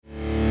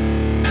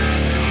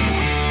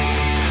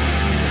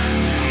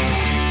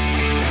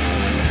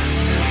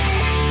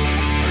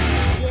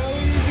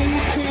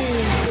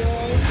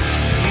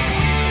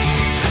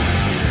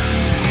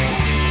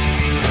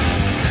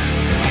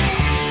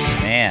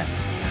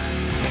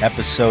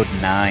episode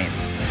 9.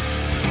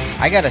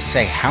 I gotta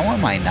say, how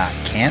am I not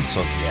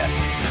canceled yet?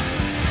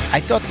 I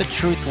thought the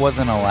truth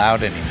wasn't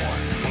allowed anymore.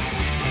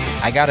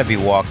 I gotta be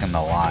walking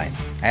the line.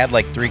 I had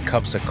like 3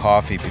 cups of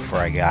coffee before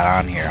I got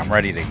on here. I'm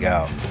ready to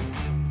go.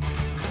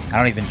 I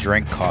don't even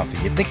drink coffee.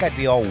 You'd think I'd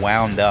be all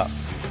wound up.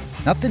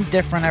 Nothing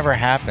different ever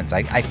happens.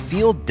 I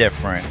feel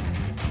different,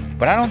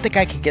 but I don't think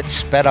I could get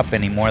sped up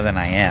any more than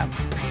I am.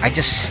 I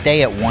just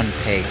stay at one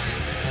pace.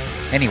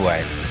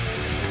 Anyway,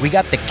 we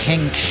got the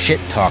king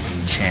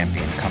shit-talking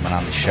champion coming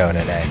on the show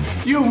today.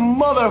 You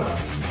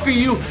motherfucker,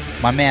 you!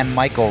 My man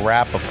Michael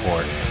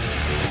Rappaport,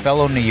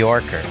 fellow New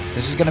Yorker.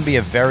 This is going to be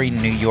a very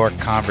New York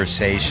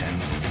conversation.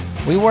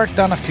 We worked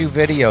on a few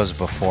videos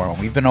before, and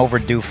we've been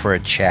overdue for a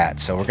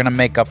chat, so we're going to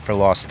make up for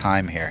lost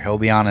time here. He'll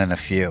be on in a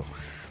few.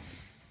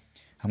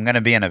 I'm going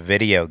to be in a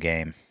video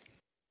game.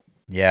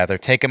 Yeah, they're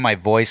taking my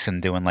voice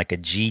and doing like a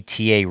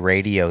GTA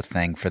radio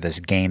thing for this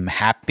game,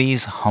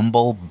 Happy's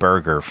Humble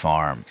Burger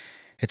Farm.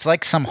 It's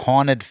like some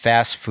haunted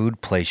fast food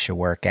place you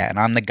work at, and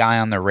I'm the guy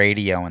on the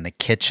radio in the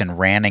kitchen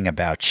ranting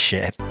about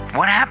shit.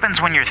 What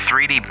happens when your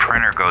 3D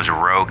printer goes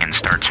rogue and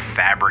starts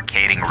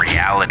fabricating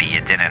reality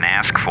you didn't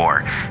ask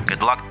for?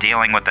 Good luck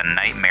dealing with the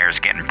nightmares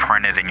getting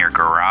printed in your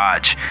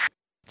garage.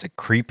 It's a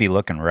creepy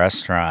looking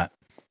restaurant.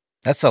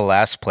 That's the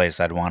last place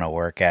I'd want to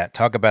work at.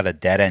 Talk about a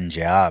dead-end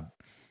job.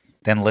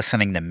 Then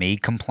listening to me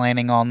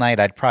complaining all night,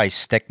 I'd probably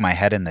stick my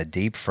head in the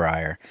deep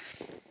fryer.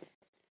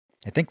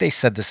 I think they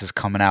said this is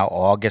coming out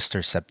August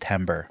or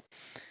September.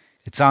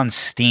 It's on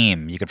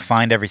Steam. You can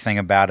find everything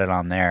about it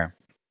on there.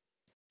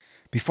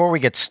 Before we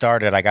get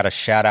started, I got to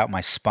shout out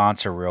my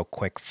sponsor real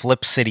quick,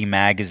 Flip City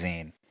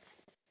Magazine.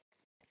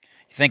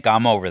 You think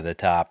I'm over the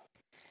top?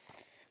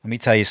 Let me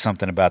tell you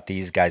something about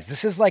these guys.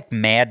 This is like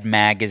Mad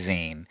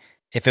Magazine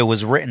if it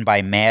was written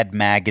by Mad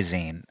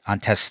Magazine on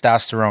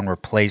testosterone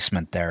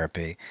replacement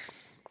therapy.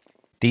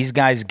 These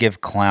guys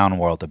give Clown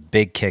World a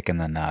big kick in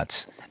the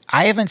nuts.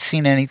 I haven't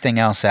seen anything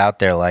else out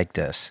there like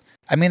this.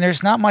 I mean,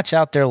 there's not much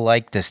out there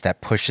like this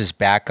that pushes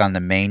back on the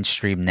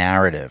mainstream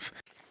narrative.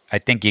 I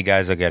think you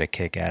guys will get a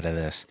kick out of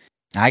this.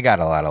 I got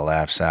a lot of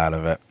laughs out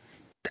of it.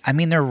 I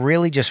mean, they're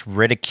really just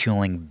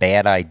ridiculing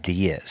bad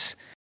ideas.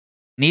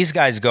 These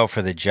guys go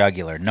for the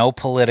jugular. No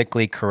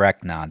politically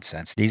correct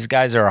nonsense. These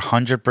guys are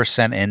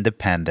 100%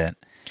 independent.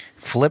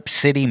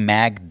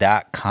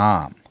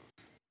 FlipCityMag.com.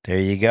 There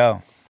you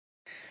go.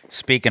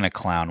 Speaking of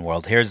Clown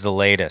World, here's the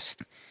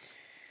latest.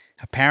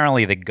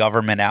 Apparently the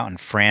government out in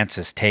France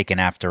is taking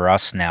after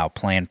us now,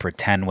 playing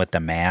pretend with the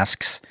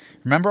masks.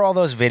 Remember all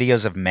those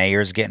videos of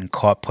mayors getting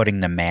caught putting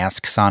the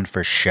masks on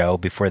for show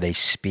before they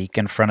speak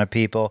in front of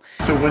people?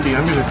 So Wendy,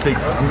 I'm gonna take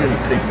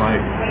my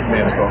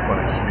mask off when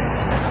I speak.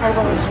 I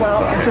will as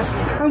well.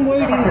 I'm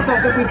waiting so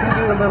that we can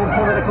do a little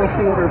political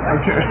theater.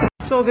 Okay.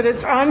 So that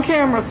it's on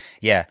camera.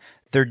 Yeah,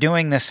 they're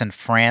doing this in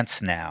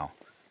France now.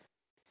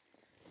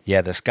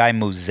 Yeah, this guy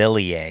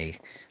Muselier.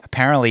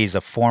 Apparently he's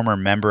a former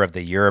member of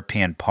the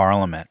European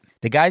Parliament.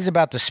 The guy's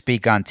about to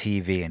speak on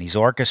TV, and he's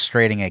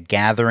orchestrating a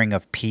gathering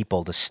of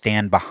people to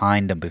stand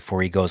behind him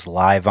before he goes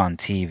live on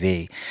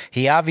TV.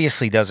 He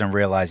obviously doesn't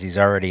realize he's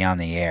already on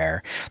the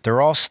air.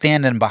 They're all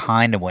standing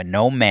behind him with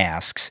no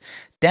masks.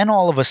 Then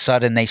all of a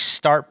sudden, they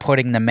start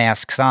putting the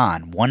masks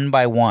on, one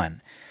by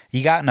one.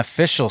 You got an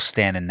official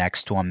standing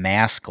next to him,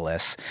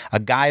 maskless. A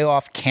guy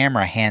off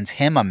camera hands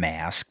him a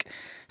mask.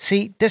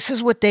 See, this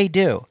is what they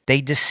do. They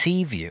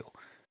deceive you.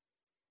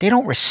 They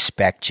don't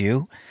respect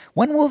you.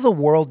 When will the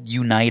world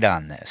unite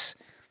on this?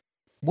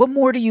 What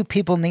more do you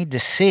people need to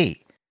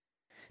see?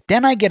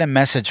 Then I get a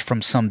message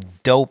from some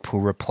dope who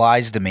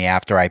replies to me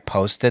after I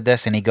posted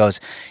this, and he goes,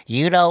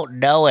 "You don't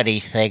know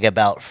anything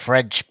about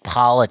French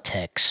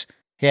politics."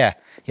 Yeah,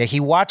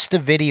 he watched a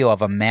video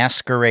of a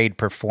masquerade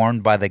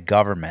performed by the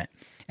government,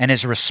 and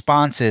his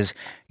response is,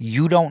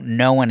 "You don't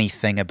know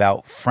anything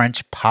about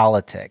French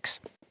politics."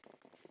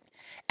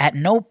 At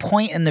no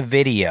point in the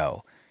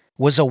video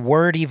was a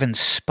word even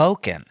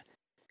spoken.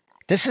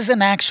 This is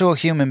an actual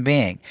human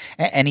being,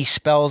 and he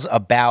spells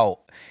about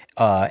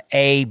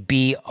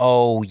A-B-O-U-T-H,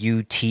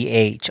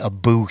 a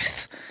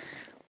booth.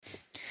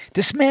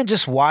 This man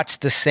just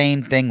watched the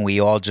same thing we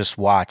all just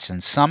watched,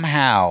 and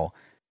somehow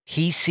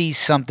he sees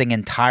something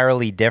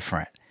entirely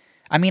different.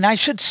 I mean, I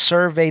should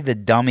survey the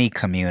dummy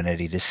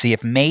community to see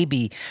if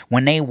maybe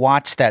when they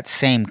watch that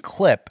same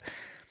clip,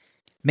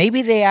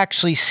 maybe they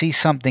actually see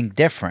something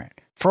different.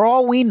 For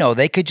all we know,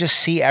 they could just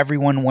see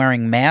everyone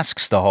wearing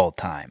masks the whole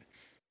time.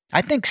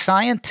 I think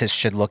scientists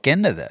should look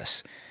into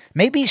this.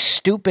 Maybe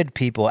stupid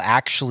people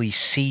actually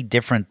see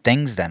different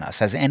things than us.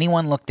 Has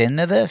anyone looked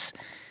into this?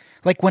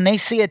 Like when they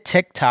see a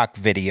TikTok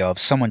video of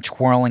someone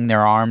twirling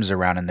their arms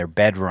around in their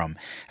bedroom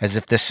as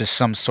if this is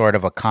some sort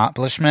of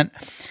accomplishment,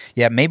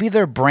 yeah, maybe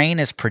their brain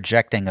is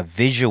projecting a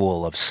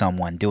visual of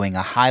someone doing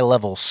a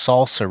high-level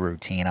salsa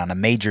routine on a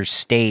major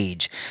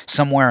stage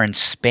somewhere in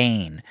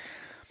Spain.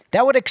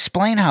 That would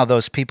explain how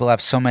those people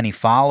have so many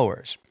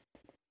followers.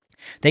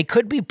 They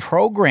could be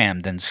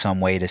programmed in some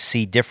way to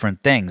see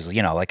different things,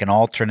 like an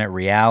alternate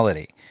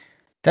reality.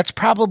 That's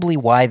probably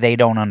why they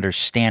don't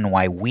understand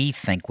why we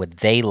think what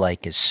they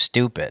like is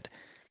stupid.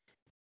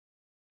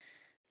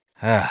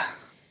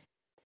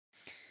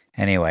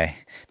 Anyway,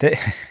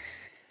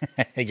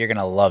 you're going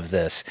to love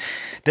this.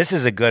 This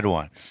is a good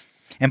one.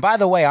 And by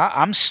the way,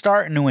 I'm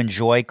starting to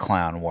enjoy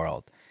Clown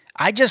World.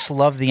 I just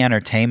love the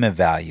entertainment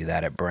value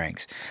that it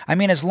brings. I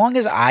mean, as long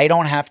as I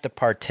don't have to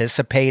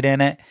participate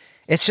in it,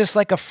 it's just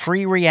like a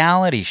free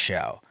reality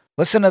show.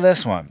 Listen to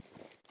this one.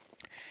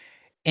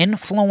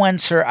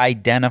 Influencer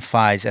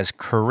identifies as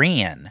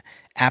Korean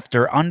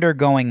after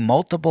undergoing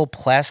multiple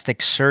plastic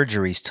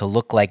surgeries to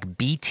look like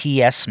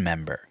BTS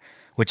member,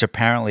 which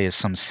apparently is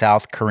some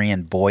South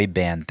Korean boy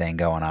band thing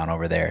going on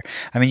over there.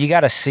 I mean, you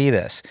got to see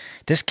this.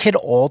 This kid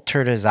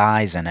altered his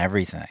eyes and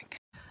everything.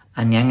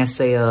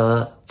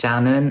 안녕하세요.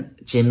 저는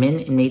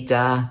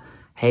지민입니다.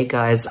 Hey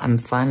guys, I'm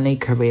finally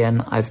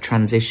Korean. I've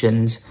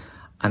transitioned.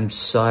 I'm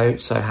so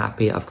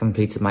happy I've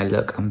completed my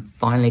look. I'm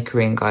finally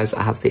Korean, guys.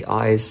 I have the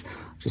eyes.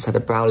 Just had a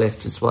brow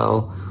lift as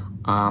well.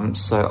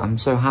 So I'm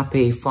so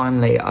happy.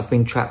 Finally, I've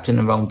been trapped in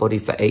the wrong body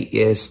for 8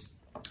 years.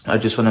 I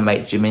just want to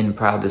make Jimin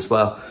proud as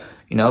well,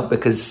 you know,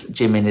 because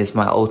Jimin is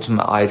my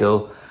ultimate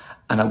idol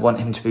and I want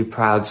him to be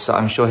proud. So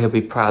I'm sure he'll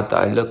be proud that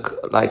I look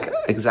like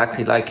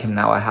exactly like him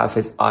now. I have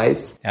his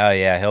eyes. Oh,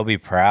 yeah, he'll be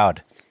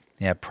proud.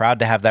 Yeah, proud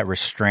to have that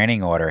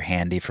restraining order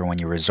handy for when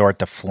you resort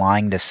to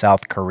flying to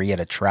South Korea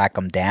to track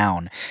him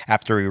down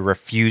after he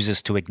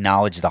refuses to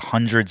acknowledge the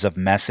hundreds of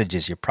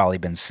messages you've probably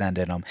been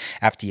sending him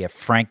after you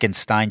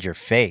Frankensteined your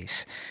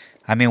face.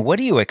 I mean, what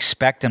do you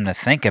expect him to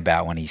think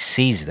about when he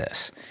sees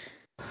this?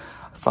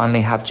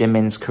 Finally have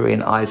Jimin's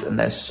Korean eyes and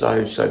they're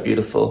so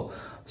beautiful.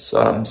 So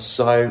I'm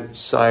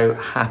so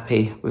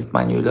happy with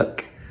my new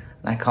look.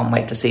 And I can't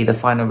wait to see the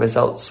final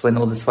results when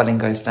all the swelling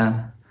goes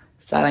down.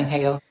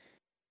 사랑해요.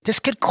 This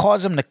could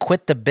cause him to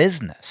quit the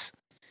business.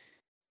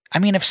 I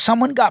mean, if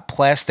someone got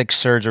plastic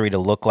surgery to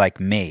look like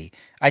me,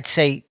 I'd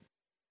say,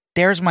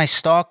 there's my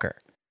stalker.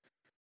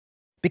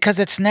 Because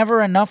it's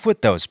never enough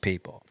with those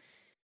people.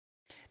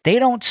 They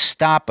don't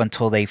stop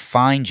until they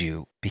find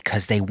you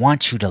because they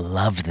want you to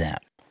love them.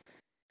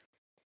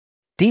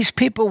 These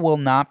people will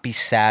not be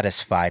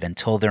satisfied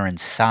until they're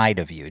inside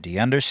of you. Do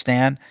you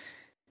understand?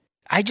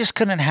 I just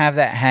couldn't have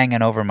that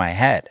hanging over my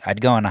head.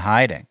 I'd go into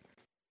hiding.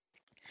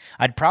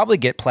 I'd probably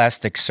get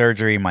plastic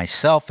surgery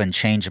myself and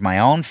change my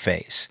own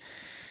face.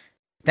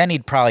 Then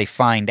he'd probably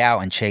find out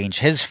and change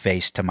his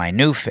face to my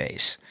new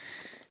face.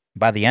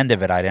 By the end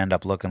of it, I'd end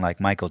up looking like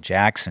Michael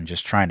Jackson,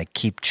 just trying to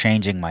keep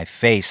changing my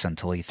face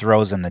until he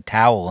throws in the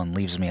towel and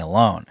leaves me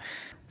alone.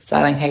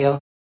 사랑해요.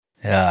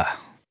 Ugh.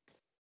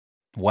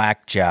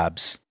 Whack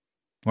jobs.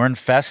 We're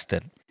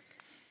infested.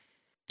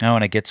 Oh,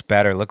 and it gets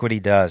better. Look what he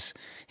does.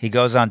 He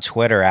goes on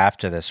Twitter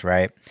after this,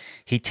 right?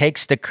 He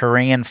takes the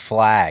Korean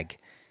flag,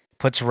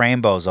 puts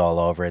rainbows all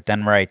over it,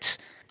 then writes,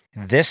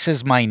 "This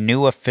is my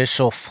new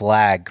official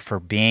flag for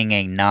being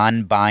a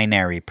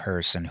non-binary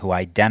person who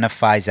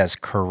identifies as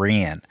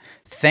Korean.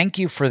 Thank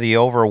you for the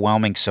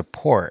overwhelming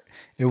support.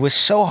 It was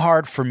so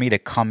hard for me to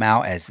come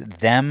out as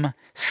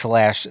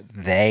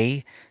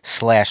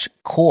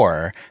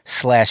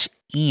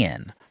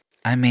them/they/core/Ian.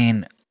 I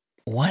mean,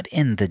 what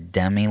in the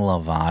Demi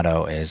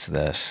Lovato is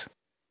this?"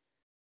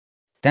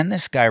 Then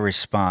this guy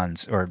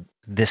responds, or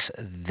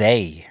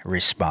they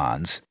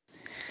responds,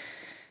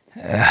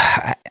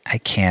 I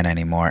can't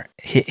anymore.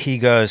 He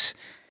goes,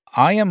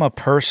 "I am a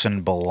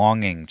person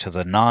belonging to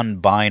the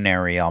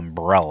non-binary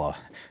umbrella,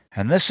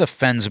 and this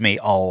offends me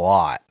a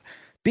lot.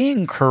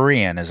 Being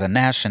Korean is a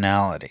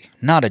nationality,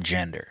 not a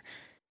gender.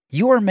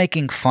 You are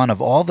making fun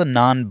of all the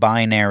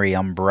non-binary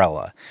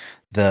umbrella,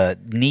 the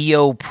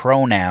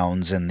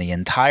neo-pronouns, and the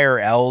entire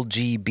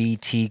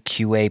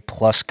LGBTQA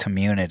plus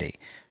community.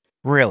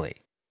 Really,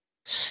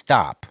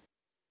 stop.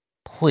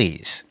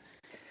 Please."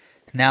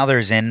 Now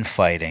there's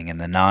infighting in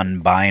the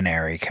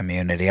non-binary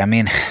community. I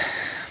mean,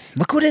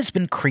 look what has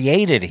been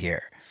created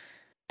here.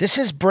 This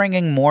is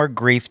bringing more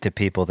grief to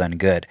people than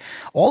good.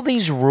 All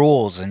these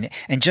rules and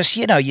just,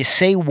 you know, you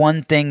say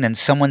one thing, then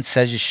someone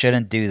says you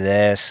shouldn't do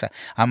this.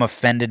 I'm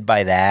offended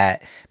by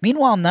that.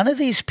 Meanwhile, none of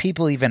these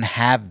people even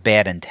have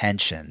bad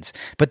intentions,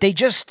 but they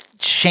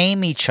just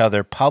shame each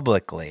other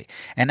publicly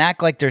and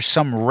act like there's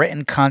some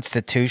written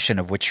constitution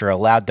of which you're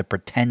allowed to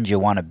pretend you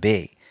want to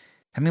be.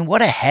 I mean,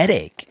 what a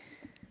headache.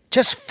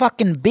 Just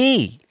fucking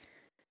be.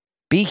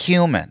 Be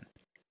human.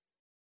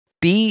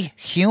 Be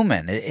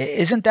human.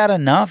 Isn't that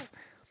enough?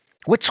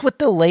 What's with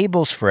the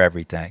labels for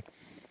everything?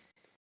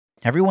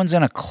 Everyone's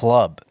in a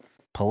club,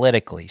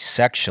 politically,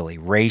 sexually,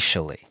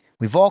 racially.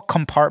 We've all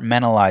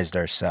compartmentalized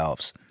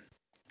ourselves.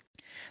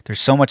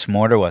 There's so much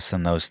more to us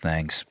than those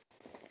things.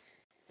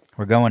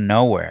 We're going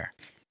nowhere.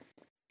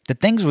 The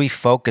things we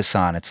focus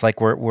on, it's like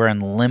we're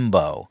in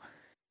limbo,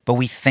 but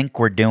we think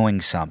we're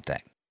doing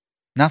something.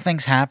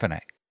 Nothing's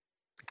happening.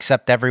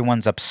 Except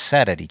everyone's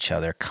upset at each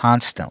other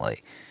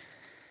constantly.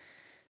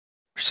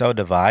 We're so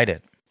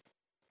divided.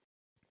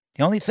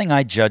 The only thing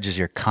I judge is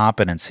your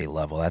competency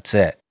level. That's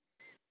it.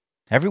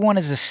 Everyone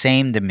is the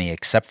same to me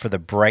except for the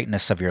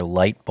brightness of your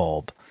light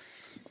bulb.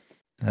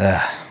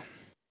 Ugh.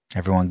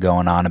 Everyone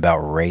going on about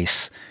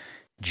race,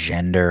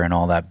 gender, and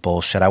all that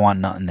bullshit. I want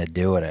nothing to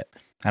do with it.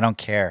 I don't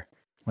care.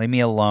 Leave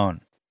me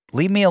alone.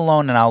 Leave me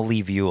alone and I'll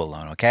leave you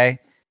alone, okay?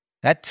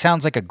 That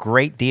sounds like a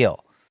great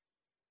deal.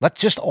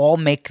 Let's just all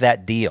make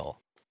that deal.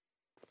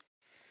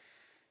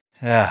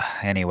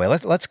 Anyway,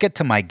 let's get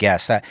to my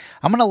guest. I'm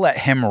going to let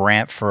him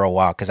rant for a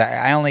while because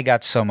I only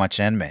got so much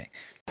in me.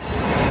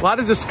 A lot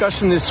of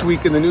discussion this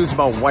week in the news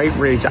about white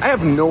rage. I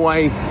have no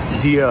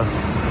idea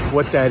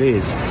what that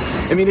is.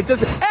 I mean, it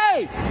doesn't...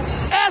 Hey!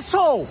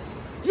 Asshole!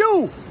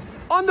 You!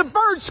 On the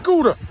bird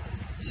scooter!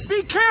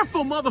 Be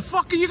careful,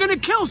 motherfucker! You're gonna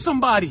kill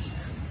somebody!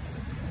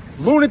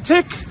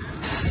 Lunatic!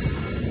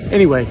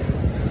 Anyway,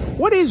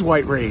 what is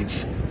white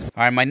rage?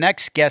 All right, my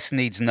next guest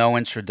needs no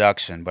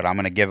introduction, but I'm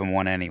going to give him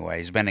one anyway.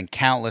 He's been in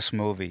countless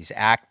movies,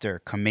 actor,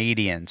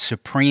 comedian,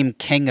 supreme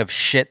king of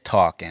shit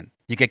talking.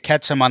 You could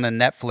catch him on the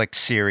Netflix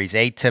series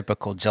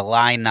Atypical,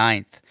 July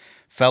 9th.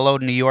 Fellow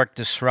New York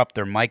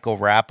disruptor Michael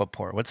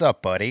Rappaport. What's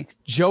up, buddy?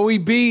 Joey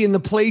B in the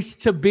place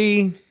to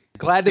be.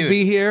 Glad to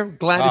be here.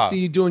 Glad to see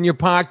you doing your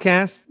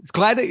podcast. It's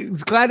glad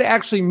to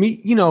actually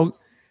meet. You know,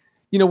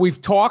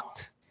 we've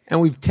talked and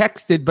we've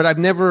texted, but I've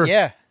never.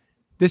 Yeah.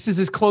 This is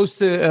as close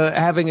to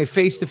having a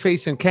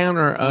face-to-face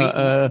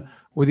encounter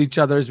with each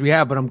other as we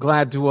have. But I'm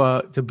glad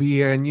to be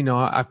here. And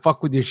I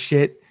fuck with your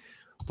shit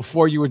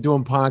before you were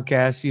doing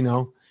podcasts.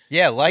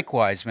 Yeah,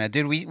 likewise, man.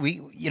 Dude,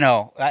 we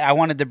I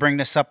wanted to bring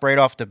this up right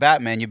off the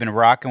bat, man. You've been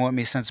rocking with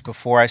me since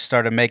before I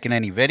started making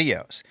any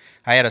videos.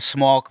 I had a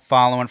small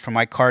following for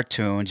my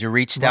cartoons. You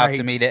reached out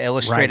to me to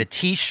illustrate a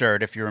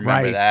T-shirt, if you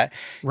remember that.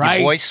 You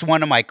voiced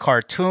one of my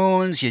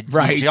cartoons. You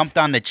jumped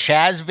on the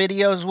Chaz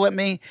videos with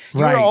me. You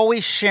were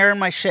always sharing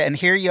my shit, and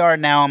here you are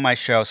now on my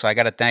show, so I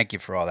got to thank you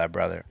for all that,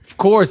 brother. Of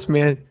course,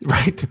 man.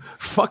 Right.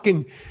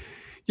 Fucking,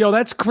 yo,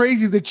 that's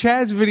crazy. The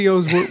Chaz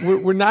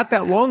videos were not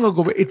that long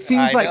ago, but it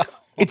seems like...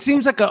 It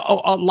seems like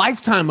a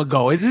lifetime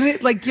ago, isn't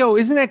it? Like, yo,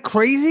 isn't that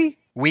crazy?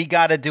 We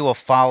got to do a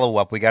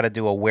follow-up. We got to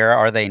do a Where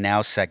Are They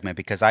Now segment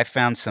because I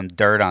found some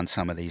dirt on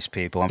some of these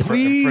people. And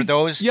for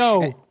those...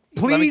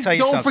 Please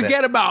don't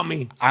forget about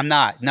me. I'm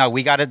not. No,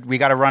 we gotta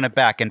run it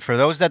back. And for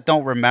those that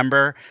don't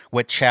remember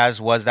what Chaz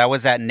was, that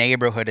was that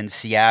neighborhood in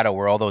Seattle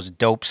where all those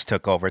dopes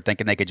took over,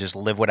 thinking they could just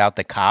live without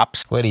the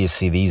cops. Where do you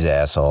see these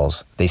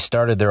assholes? They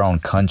started their own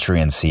country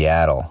in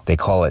Seattle. They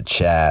call it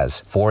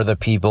Chaz. For the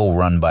people,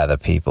 run by the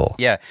people.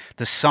 Yeah,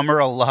 the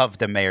summer of love,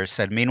 the mayor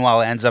said.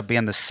 Meanwhile, it ends up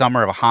being the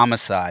summer of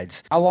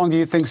homicides. How long do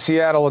you think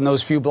Seattle in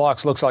those few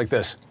blocks looks like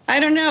this? I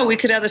don't know. We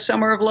could have the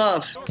summer of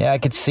love. Yeah, I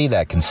could see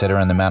that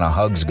considering the amount of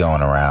hugs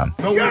going around.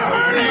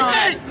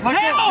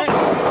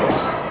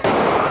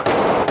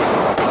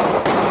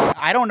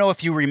 I don't know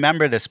if you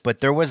remember this,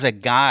 but there was a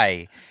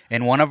guy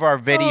in one of our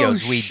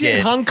videos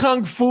did. Hong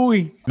Kong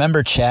Phooey.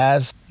 Remember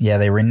Chaz? Yeah,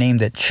 they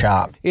renamed it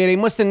Chop. Yeah, they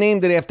must have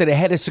named it after the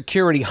head of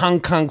security, Hong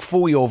Kong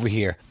Phooey over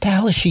here. What the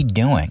hell is she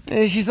doing?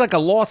 She's like a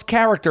lost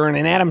character in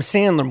an Adam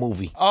Sandler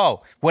movie.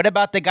 Oh, what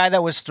about the guy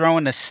that was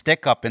throwing the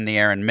stick up in the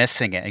air and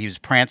missing it? He was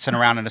prancing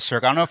around in a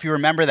circle. I don't know if you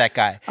remember that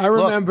guy. I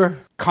remember.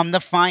 Look, come to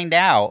find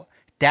out,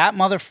 that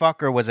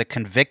motherfucker was a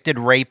convicted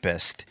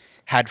rapist.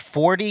 Had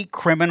 40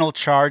 criminal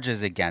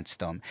charges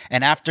against him.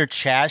 And after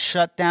Chaz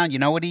shut down, you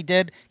know what he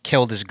did?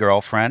 Killed his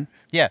girlfriend.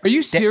 Yeah. Are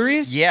you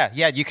serious? Yeah.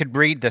 You could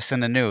read this in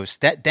the news.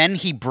 Then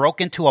he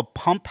broke into a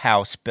pump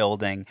house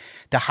building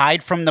to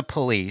hide from the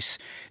police,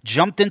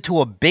 jumped into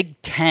a big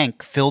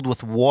tank filled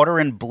with water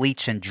and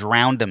bleach and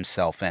drowned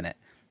himself in it.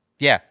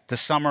 Yeah, the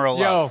summer of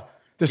love.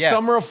 The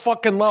summer of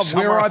fucking love.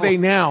 Where are they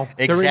now?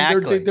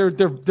 Exactly.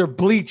 They're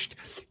bleached.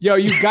 Yo,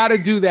 you got to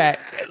do that.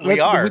 We're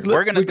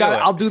going to do it.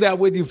 I'll do that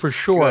with you for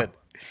sure.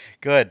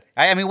 Good.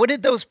 I mean, what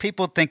did those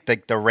people think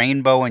that the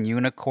rainbow and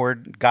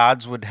unicorn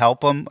gods would help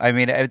them? I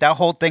mean, that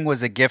whole thing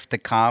was a gift to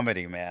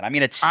comedy, man. I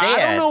mean, it's sad.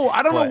 I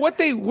don't know what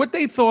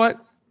they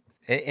thought.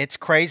 It's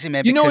crazy,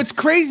 man. It's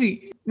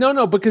crazy.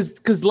 No,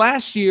 because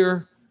last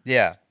year,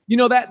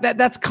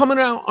 that's coming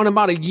out on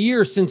about a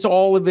year since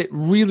all of it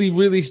really,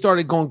 really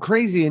started going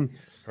crazy, and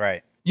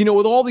right,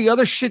 with all the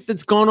other shit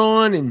that's gone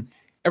on and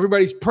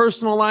everybody's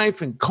personal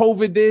life and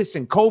COVID this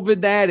and COVID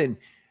that and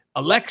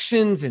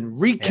elections and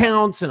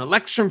recounts and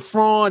election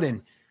fraud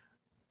and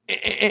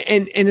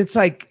it's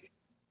like,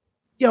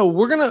 yo,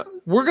 we're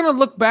gonna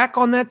look back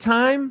on that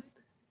time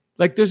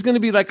like there's gonna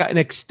be like an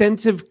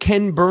extensive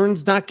Ken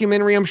Burns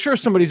documentary. I'm sure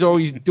somebody's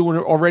already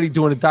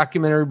doing a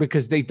documentary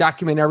because they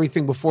document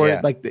everything before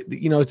it, like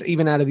it's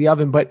even out of the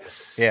oven. But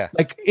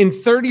like in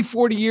 30,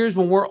 40 years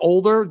when we're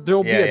older,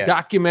 there'll be a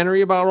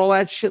documentary about all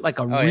that shit, like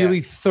a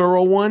really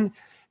thorough one,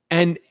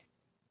 and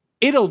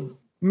it'll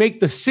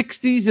make the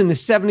 60s and the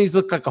 70s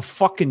look like a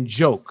fucking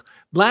joke.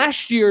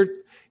 Last year,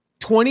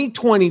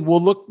 2020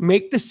 will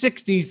make the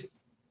 60s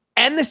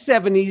and the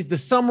 70s, the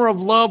summer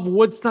of love,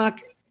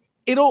 Woodstock.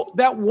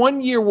 That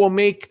 1 year will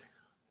make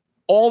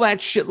all that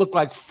shit look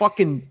like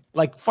fucking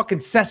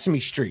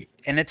Sesame Street.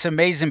 And it's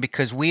amazing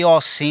because we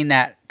all seen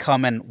that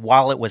coming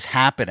while it was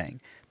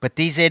happening. but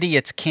these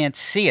idiots can't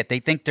see it. They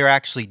think they're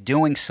actually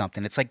doing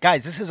something. It's like,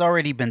 guys, this has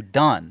already been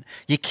done.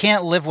 You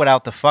can't live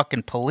without the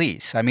fucking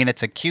police. I mean,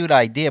 it's a cute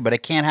idea, but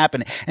it can't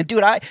happen. And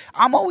dude,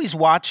 I'm always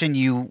watching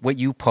what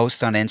you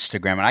post on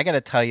Instagram, and I got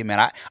to tell you,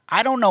 man,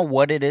 I don't know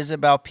what it is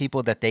about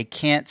people that they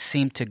can't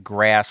seem to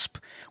grasp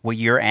what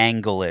your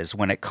angle is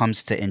when it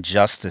comes to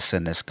injustice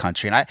in this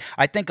country. And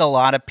I think a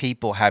lot of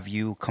people have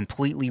you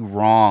completely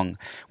wrong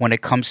when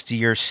it comes to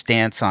your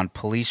stance on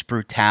police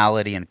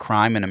brutality and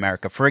crime in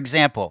America. For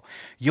example,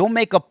 you'll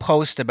make a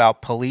post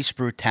about police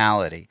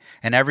brutality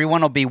and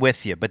everyone will be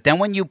with you. But then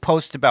when you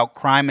post about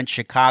crime in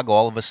Chicago,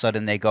 all of a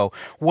sudden they go,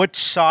 what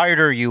side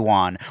are you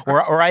on?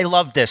 Or I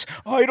love this.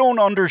 I don't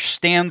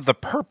understand the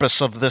purpose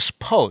of this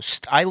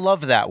post. I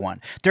love that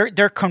one.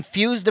 They're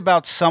confused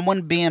about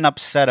someone being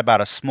upset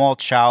about a small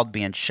child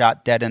being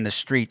shot dead in the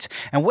streets.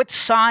 And what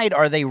sides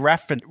are they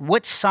referencing?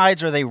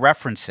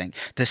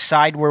 The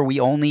side where we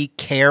only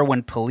care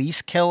when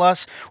police kill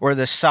us, or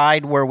the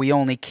side where we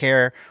only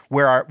care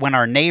when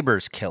our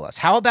neighbors kill us?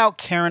 How about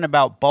caring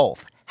about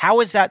both?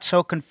 How is that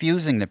so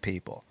confusing to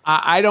people?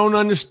 I don't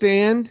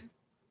understand,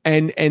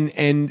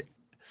 and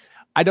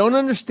I don't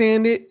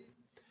understand it.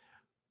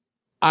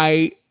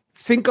 I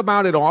think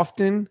about it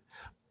often.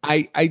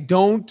 I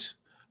don't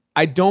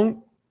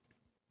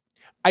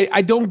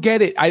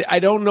get it. I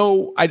don't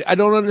know. I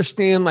don't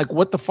understand like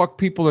what the fuck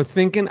people are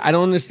thinking. I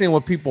don't understand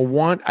what people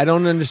want. I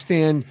don't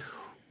understand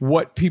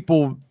what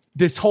people,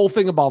 this whole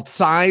thing about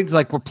sides,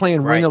 like we're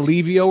playing Ring of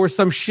Levio or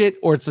some shit,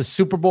 or it's a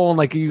Super Bowl and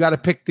like you got to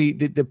pick the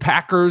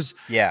Packers,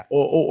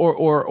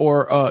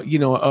 or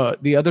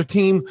the other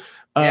team.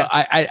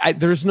 I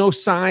there's no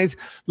sides.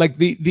 Like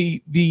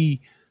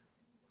the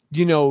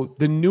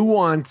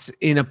nuance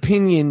in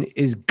opinion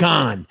is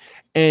gone,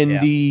 and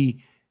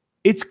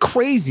it's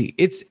crazy.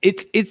 It's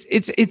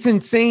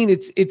insane.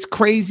 It's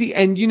crazy.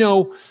 And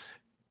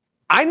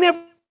I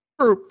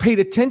never paid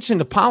attention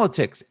to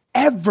politics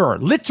ever.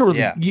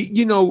 Literally,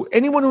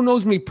 anyone who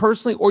knows me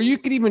personally, or you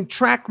could even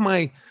track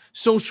my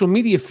social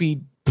media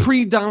feed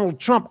pre Donald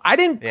Trump. I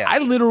didn't. I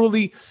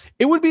literally.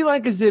 It would be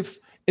like as if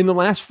in the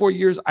last 4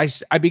 years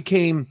I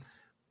became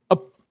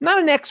not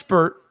an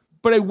expert,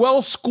 but a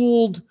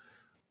well-schooled.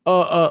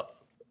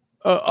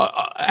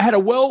 Had a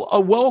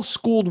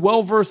well-schooled,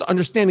 well-versed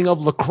understanding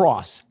of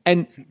lacrosse.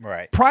 And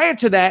prior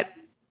to that,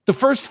 the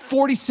first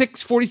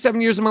 46, 47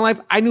 years of my life,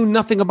 I knew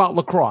nothing about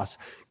lacrosse.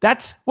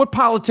 That's what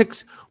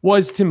politics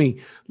was to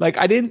me. Like,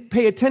 I didn't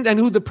pay attention. I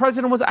knew who the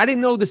president was. I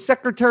didn't know the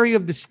Secretary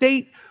of the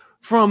State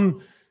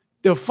from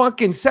the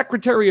fucking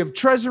Secretary of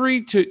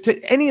Treasury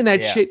to any of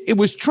that shit. It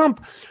was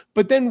Trump.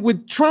 But then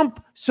with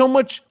Trump, so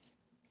much,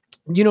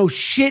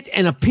 shit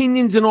and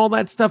opinions and all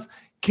that stuff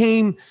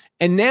came,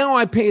 and now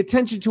I pay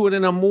attention to it,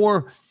 and I'm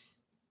more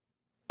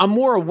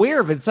aware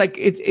of it. It's like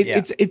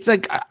it's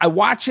like I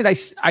watch it, I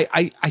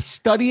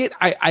study it.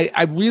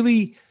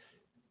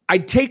 I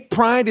take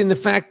pride in the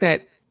fact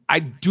that I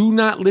do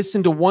not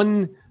listen to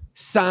one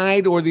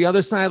side or the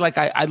other side. Like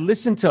I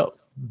listen to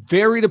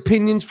varied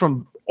opinions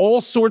from all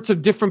sorts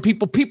of different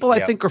people I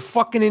think are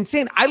fucking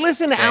insane. I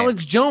listen to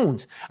Alex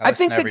Jones. I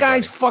think the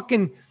guy's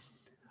fucking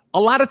a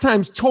lot of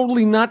times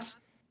totally nuts.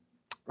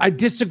 I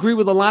disagree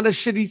with a lot of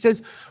shit he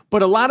says,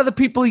 but a lot of the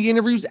people he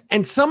interviews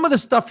and some of the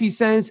stuff he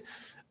says,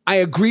 I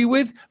agree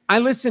with. I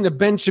listen to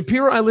Ben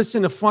Shapiro. I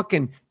listen to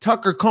fucking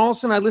Tucker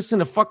Carlson. I listen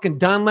to fucking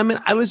Don Lemon.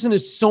 I listen to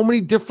so many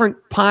different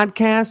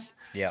podcasts.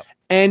 Yeah.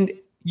 And,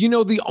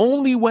 the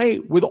only way,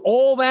 with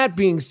all that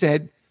being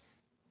said,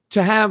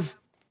 to have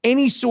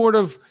any sort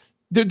of,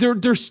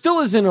 there still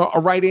isn't a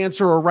right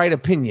answer or a right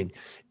opinion.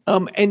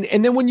 And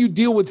then when you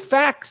deal with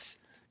facts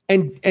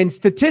and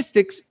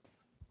statistics,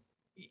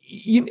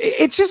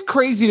 it's just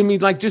crazy to me,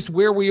 like just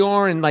where we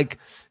are and like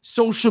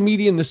social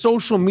media and the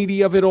social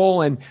media of it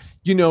all. And,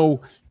 if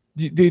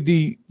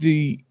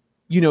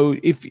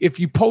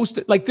you post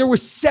it, like there were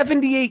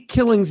 78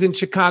 killings in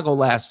Chicago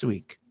last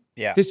week.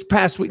 Yeah. This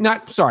past week,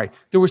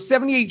 there were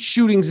 78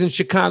 shootings in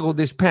Chicago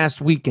this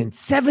past weekend,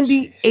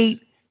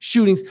 78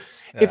 shootings.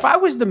 Yeah. If I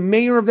was the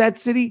mayor of that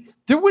city,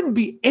 there wouldn't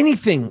be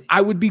anything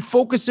I would be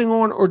focusing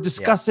on or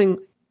discussing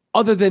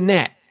other than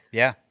that.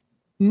 Yeah.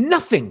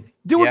 Nothing.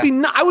 There would be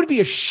I would be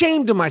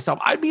ashamed of myself.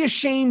 I'd be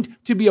ashamed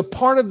to be a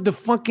part of the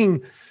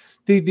fucking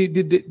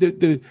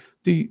the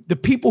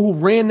people who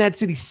ran that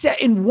city set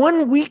in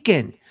one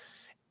weekend.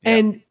 Yeah.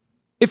 And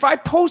if I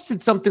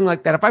posted something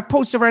like that, if I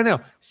posted right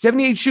now,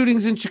 78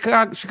 shootings in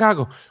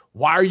Chicago,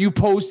 why are you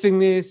posting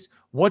this?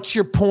 What's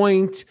your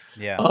point?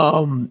 Yeah.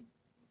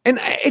 And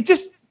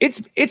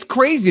it's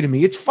crazy to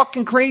me. It's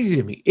fucking crazy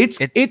to me.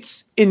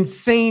 It's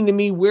insane to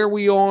me where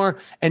we are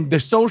and the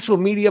social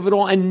media of it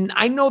all. And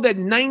I know that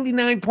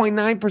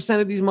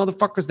 99.9% of these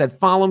motherfuckers that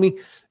follow me,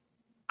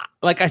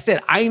 like I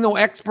said, I ain't no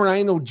expert, I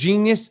ain't no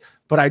genius,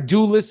 but I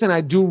do listen, I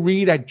do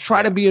read, I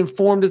try to be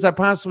informed as I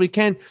possibly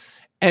can.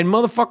 And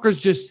motherfuckers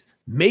just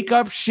make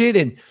up shit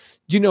and,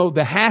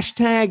 the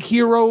hashtag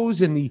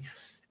heroes and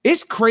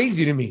it's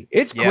crazy to me.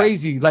 It's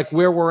crazy, like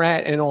where we're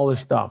at and all this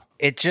stuff.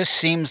 It just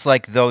seems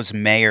like those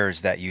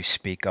mayors that you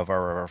speak of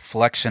are a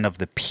reflection of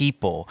the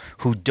people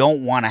who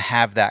don't want to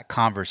have that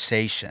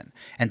conversation.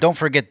 And don't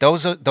forget,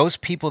 those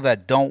people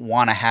that don't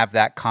want to have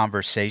that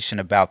conversation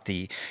about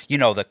the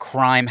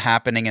crime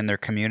happening in their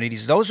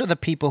communities. Those are the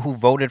people who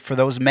voted for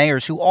those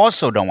mayors who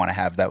also don't want to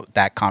have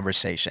that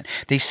conversation.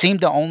 They seem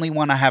to only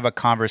want to have a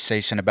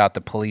conversation about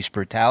the police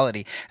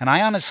brutality. And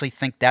I honestly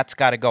think that's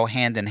got to go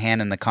hand in hand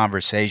in the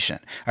conversation.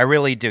 I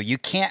really do. You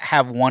can't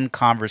have one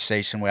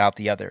conversation without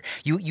the other.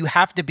 You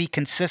have to be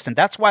consistent.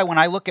 That's why when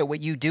I look at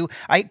what you do,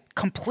 I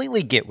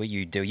completely get what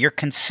you do. You're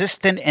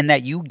consistent in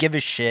that you give a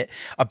shit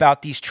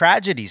about these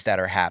tragedies that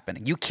are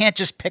happening. You can't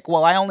just pick,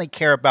 well, I only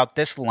care about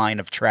this line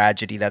of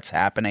tragedy that's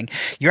happening.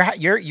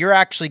 You're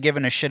actually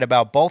giving a shit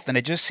about both, and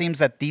it just seems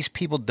that these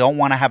people don't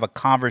want to have a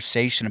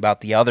conversation about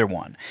the other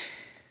one.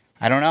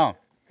 I don't know.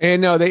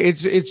 And no,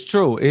 it's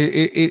true.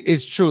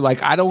 It's true.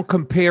 Like, I don't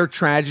compare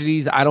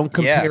tragedies. I don't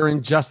compare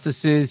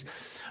injustices.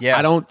 Yeah.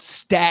 I don't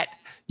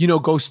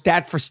go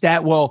stat for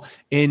stat. Well,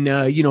 in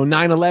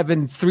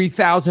 9/11,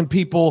 3,000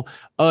 people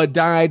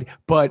died,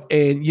 but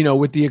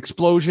with the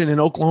explosion in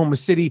Oklahoma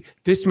City,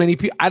 this many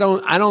people. I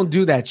don't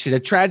do that shit.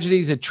 A tragedy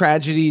is a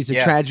tragedy is a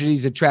tragedy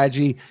is a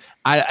tragedy.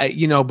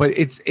 But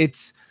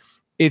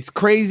it's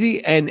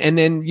crazy. And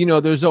then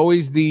there's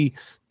always the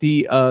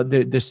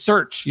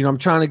search. I'm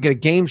trying to get a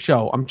game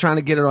show. I'm trying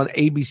to get it on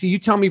ABC. You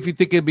tell me if you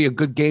think it'd be a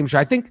good game show.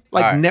 I think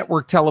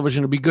network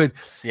television would be good.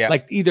 Yeah.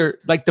 Like either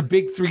like the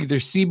big three, either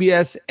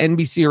CBS,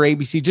 NBC, or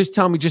ABC. Just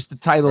tell me just the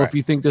title if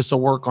you think this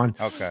will work on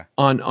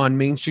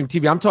mainstream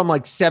TV. I'm talking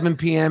like 7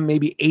 p.m.,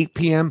 maybe 8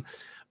 p.m.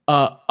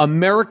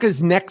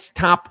 America's Next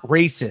Top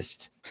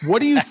Racist. What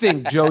do you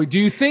think, Joey? Do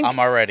you think I'm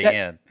already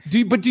in?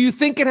 Do you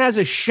think it has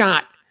a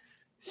shot?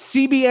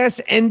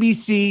 CBS,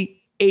 NBC,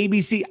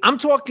 ABC. I'm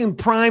talking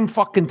prime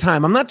fucking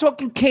time. I'm not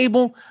talking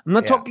cable. I'm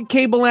not talking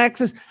cable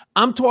access.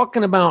 I'm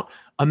talking about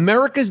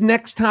America's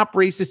Next Top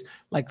Racist,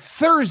 like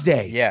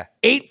Thursday,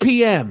 8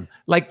 p.m.,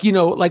 like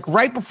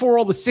right before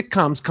all the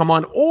sitcoms come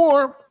on.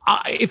 Or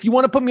if you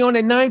want to put me on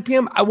at 9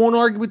 p.m., I won't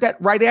argue with that.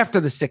 Right after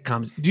the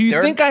sitcoms. Do you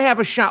think I have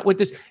a shot with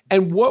this?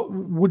 And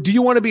what do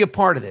you want to be a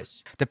part of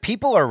this? The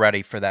people are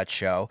ready for that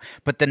show,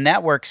 but the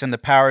networks and the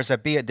powers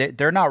that be,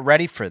 they're not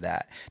ready for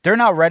that. They're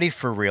not ready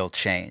for real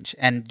change.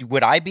 And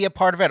would I be a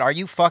part of it? Are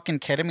you fucking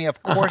kidding me?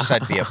 Of course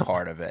I'd be a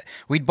part of it.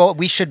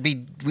 We should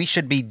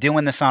be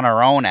doing this on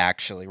our own,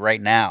 actually,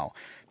 right now.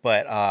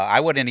 But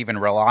I wouldn't even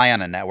rely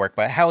on a network.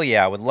 But hell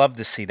yeah, I would love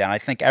to see that. And I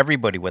think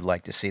everybody would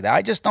like to see that.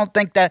 I just don't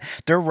think that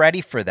they're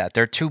ready for that.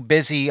 They're too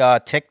busy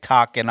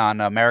TikToking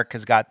on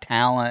America's Got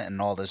Talent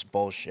and all this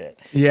bullshit.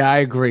 Yeah, I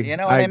agree. You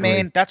know what I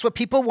mean? That's what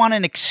people want,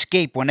 an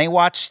escape. When they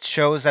watch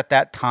shows at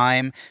that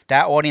time,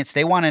 that audience,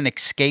 they want an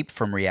escape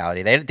from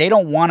reality. They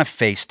don't want to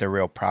face the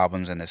real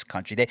problems in this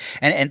country.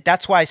 And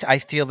that's why I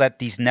feel that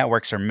these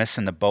networks are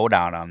missing the boat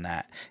out on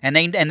that. And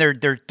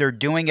they're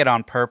doing it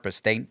on purpose.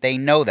 They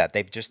know that.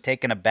 They've just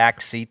taken a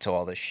back seat to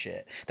all this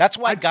shit. That's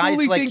why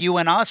guys like you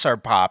and us are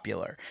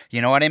popular.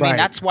 You know what I mean? Right.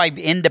 That's why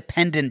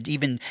independent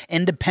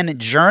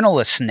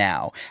journalists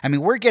now. I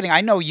mean, I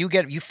know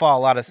you follow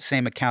a lot of the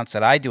same accounts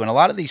that I do, and a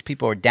lot of these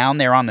people are down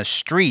there on the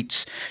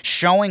streets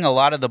showing a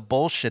lot of the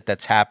bullshit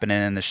that's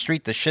happening in the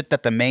street, the shit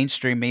that the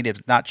mainstream media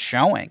is not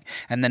showing,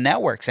 and the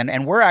networks.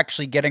 And we're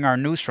actually getting our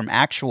news from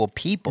actual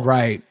people.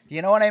 Right.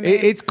 You know what I mean?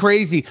 It's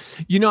crazy.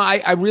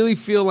 I really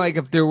feel like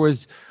if there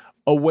was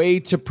a way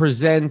to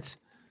present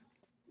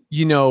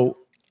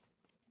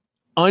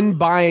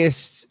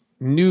unbiased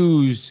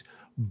news,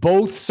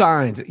 both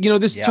sides.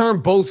 This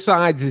term "both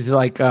sides" is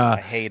like, I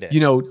hate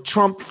it.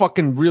 Trump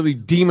fucking really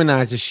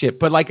demonizes shit.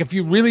 But like, if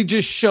you really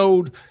just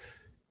showed,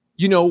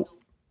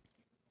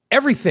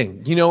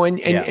 everything,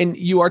 and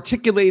you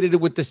articulated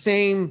it with the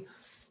same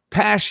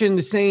passion,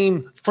 the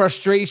same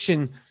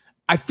frustration,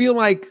 I feel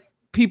like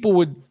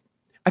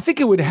I think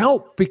it would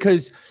help,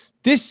 because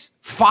this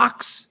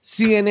Fox,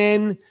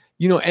 CNN,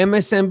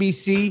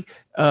 MSNBC,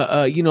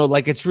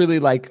 like, it's really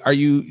like, are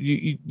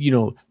you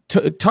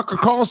Tucker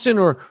Carlson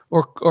or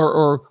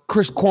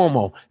Chris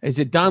Cuomo? Is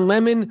it Don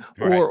Lemon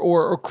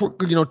or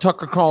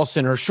Tucker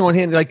Carlson or Sean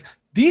Hannity? Like,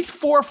 these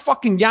four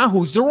fucking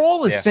yahoos, they're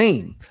all the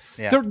same.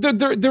 Yeah.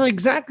 They're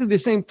exactly the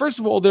same. First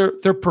of all,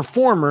 they're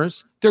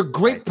performers. They're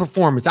great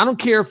performers. I don't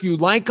care if you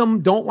like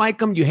them, don't like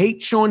them, you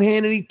hate Sean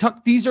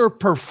Hannity. These are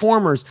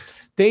performers.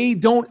 They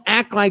don't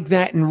act like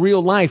that in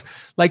real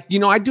life. Like,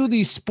 I do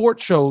these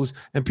sports shows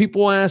and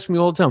people ask me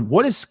all the time,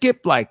 what is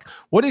Skip like?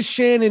 What is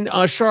Shannon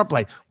Sharp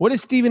like? What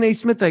is Stephen A.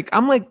 Smith like?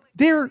 I'm like,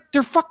 they're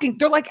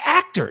like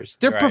actors.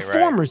 They're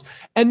performers.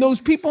 Right. And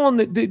those people on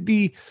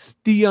the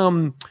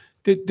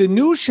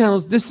news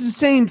channels, this is the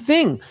same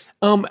thing.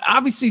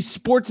 Obviously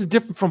sports is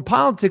different from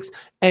politics,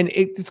 and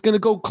it's going to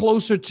go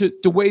closer to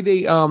the way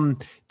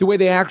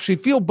they actually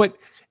feel. But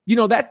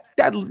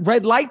that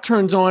red light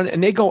turns on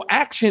and they go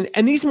action,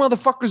 and these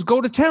motherfuckers go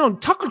to town.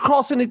 Tucker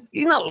Carlson,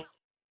 he's not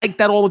like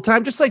that all the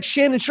time. Just like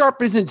Shannon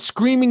Sharp isn't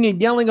screaming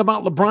and yelling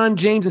about LeBron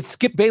James, and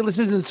Skip Bayless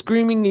isn't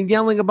screaming and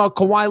yelling about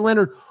Kawhi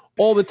Leonard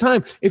all the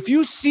time. If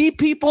you see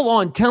people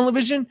on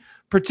television,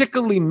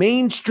 particularly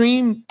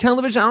mainstream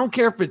television, I don't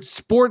care if it's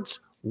sports,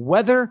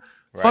 weather,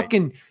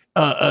 fucking,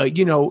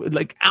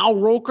 like Al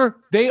Roker,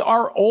 they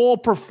are all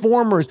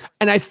performers.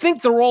 And I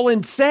think they're all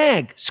in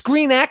SAG,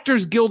 Screen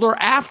Actors Guild or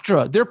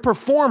AFTRA. They're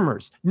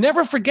performers.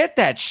 Never forget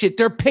that shit.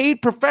 They're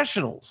paid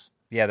professionals.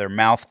 Yeah, they're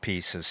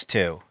mouthpieces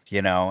too,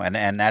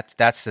 and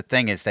that's the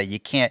thing is that you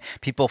can't,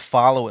 people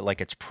follow it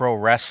like it's pro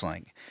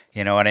wrestling.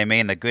 You know what I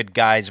mean? The good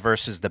guys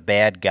versus the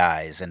bad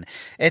guys. And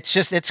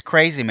it's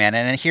crazy, man.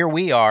 And here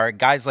we are,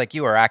 guys like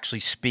you are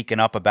actually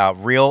speaking up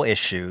about real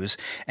issues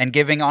and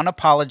giving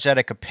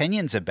unapologetic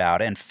opinions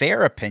about it, and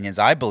fair opinions,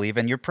 I believe.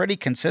 And you're pretty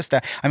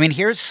consistent. I mean,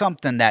 here's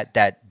something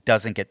that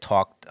doesn't get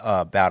talked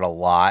about a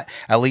lot,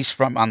 at least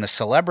from on the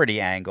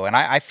celebrity angle. And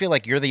I feel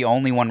like you're the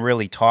only one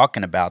really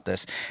talking about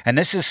this. And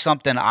this is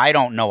something I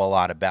don't know a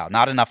lot about,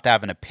 not enough to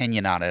have an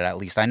opinion on it, at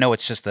least. I know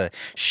it's just a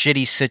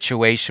shitty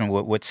situation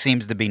with what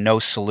seems to be no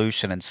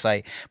solution in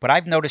sight. But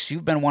I've noticed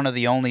you've been one of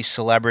the only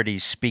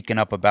celebrities speaking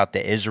up about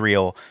the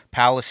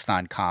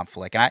Israel-Palestine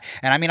conflict. And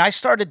I mean, I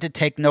started to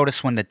take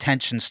notice when the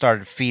tension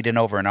started feeding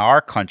over in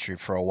our country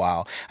for a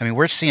while. I mean,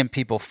 we're seeing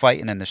people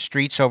fighting in the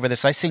streets over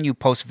this. I seen you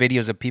post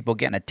videos of people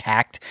getting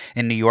attacked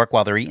in New York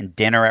while they're eating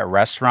dinner at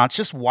restaurants.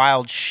 Just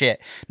wild shit.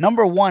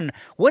 Number one,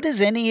 what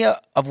does any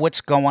of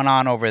what's going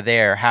on over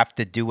there have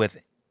to do with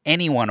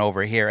anyone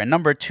over here? And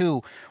number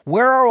two,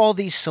 where are all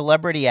these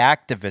celebrity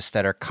activists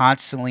that are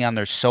constantly on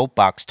their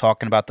soapbox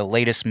talking about the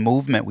latest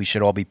movement we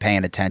should all be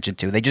paying attention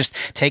to? They just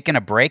taking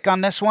a break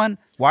on this one?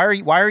 Why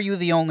are you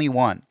the only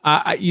one?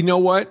 You know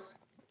what?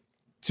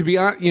 To be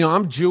honest,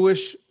 I'm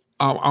Jewish.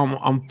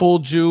 I'm full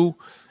Jew,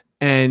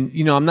 and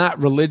I'm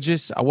not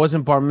religious. I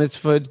wasn't bar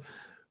mitzvahed.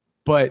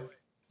 But,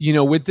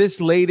 with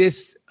this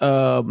latest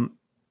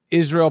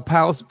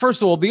Israel-Palestine,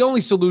 first of all, the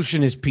only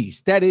solution is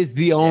peace. That is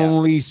the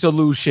only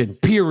solution,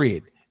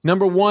 period.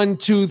 Number 1,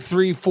 2,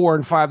 3, 4,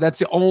 and 5. That's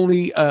the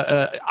only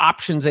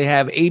options they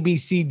have. A, B,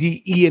 C,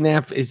 D, E, and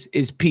F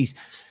is peace.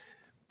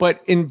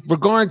 But in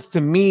regards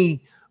to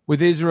me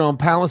with Israel and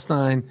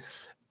Palestine,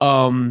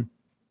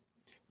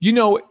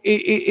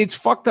 it's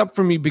fucked up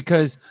for me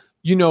because,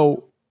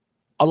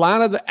 a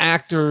lot of the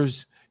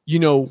actors,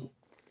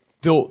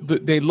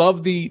 they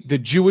love the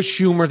Jewish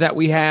humor that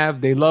we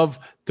have. They love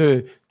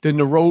the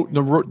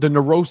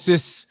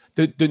neurosis,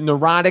 the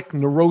neurotic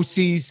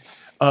neuroses,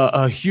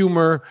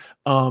 humor.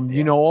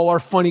 All our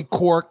funny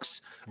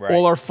quirks,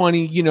 all our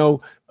funny,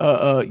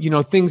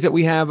 things that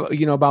we have,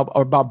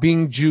 about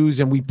being Jews,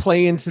 and we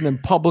play into them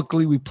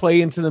publicly. We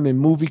play into them in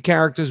movie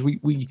characters.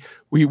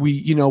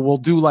 We'll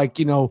do like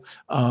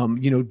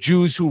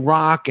Jews who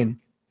rock and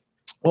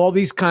all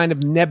these kind of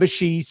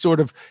nebbishy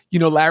sort of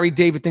Larry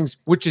David things,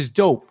 which is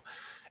dope.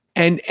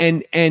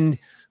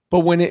 But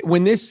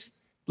when this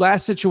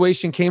last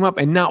situation came up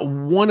and not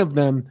one of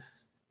them,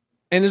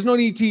 and there's no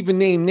need to even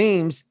name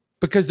names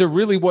because there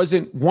really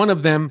wasn't one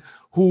of them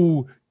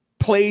who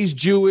plays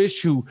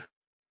Jewish, who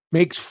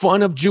makes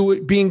fun of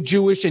being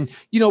Jewish and,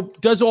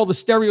 does all the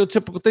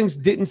stereotypical things,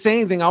 didn't say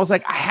anything. I was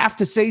like, I have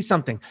to say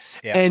something.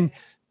 Yeah. And,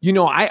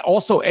 I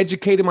also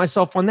educated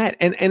myself on that.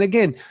 And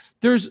again,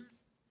 there's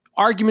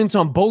arguments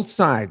on both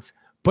sides.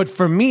 But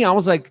for me, I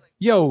was like,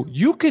 yo,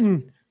 you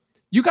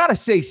got to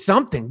say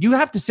something. You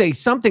have to say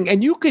something.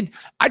 And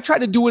I try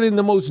to do it in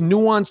the most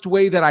nuanced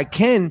way that I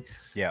can.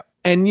 Yeah.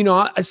 And,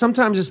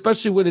 sometimes,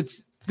 especially when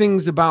it's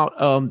things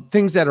about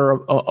things that are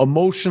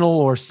emotional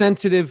or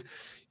sensitive,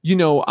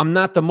 I'm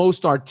not the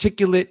most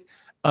articulate.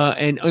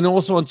 And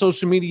also on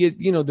social media,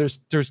 there's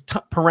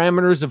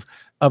parameters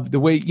of the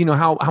way,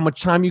 how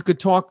much time you could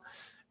talk.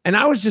 And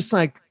I was just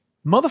like,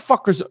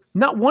 motherfuckers,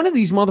 not one of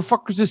these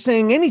motherfuckers is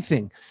saying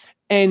anything.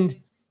 And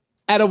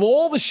out of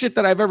all the shit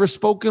that I've ever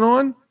spoken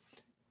on,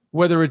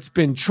 whether it's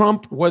been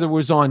Trump, whether it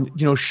was on,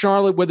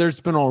 Charlotte, whether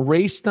it's been on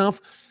race stuff,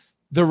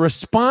 the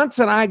response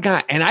that I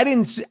got, and I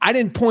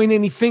didn't point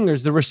any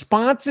fingers, the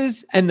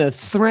responses and the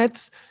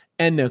threats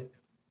and the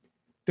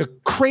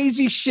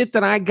crazy shit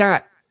that I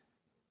got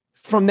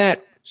from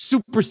that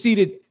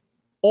superseded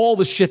all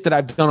the shit that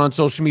I've done on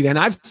social media. And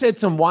I've said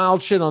some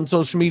wild shit on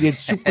social media. It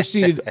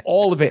superseded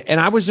all of it. And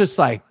I was just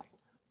like,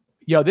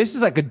 yo, this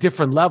is like a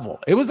different level.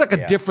 It was like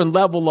a different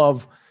level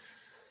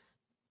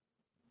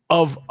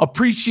of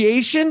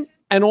appreciation,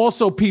 and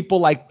also people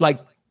like the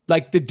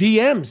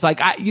DMs, like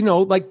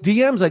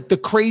DMs, like the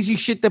crazy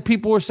shit that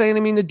people were saying. I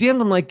mean, the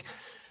DMs, I'm like,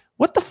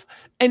 what the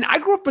and I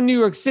grew up in New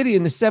York City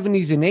in the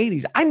 70s and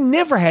 80s. I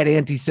never had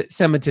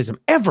anti-Semitism,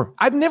 ever.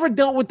 I've never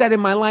dealt with that in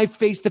my life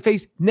face to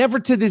face, never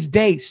to this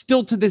day,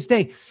 still to this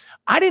day.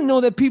 I didn't know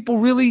that people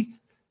really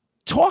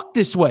talk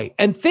this way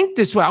and think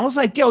this way. I was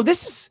like, yo,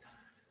 this is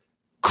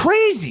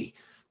crazy.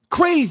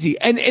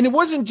 And it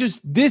wasn't just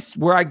this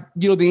where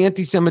the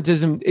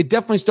anti-Semitism, it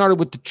definitely started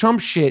with the Trump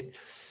shit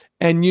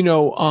and,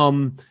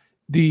 some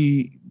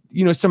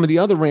of the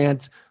other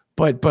rants.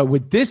 But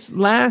with this in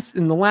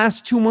the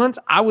last 2 months,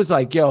 I was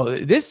like,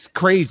 yo, this is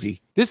crazy.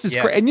 This is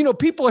crazy. And, you know,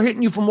 people are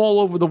hitting you from all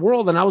over the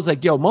world. And I was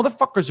like, yo,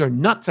 motherfuckers are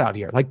nuts out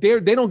here. Like, they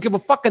don't give a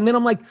fuck. And then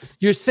I'm like,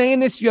 you're saying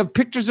this. You have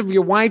pictures of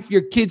your wife,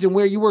 your kids, and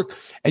where you work.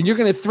 And you're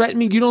going to threaten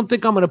me. You don't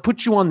think I'm going to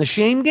put you on the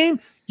shame game?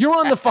 You're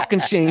on the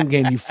fucking shame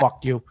game, you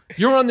fuck you.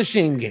 You're on the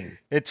shame game.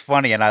 It's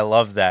funny, and I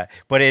love that.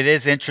 But it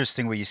is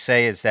interesting what you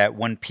say is that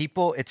when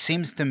people, it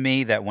seems to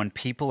me that when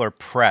people are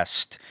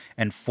pressed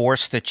and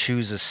forced to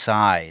choose a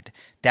side,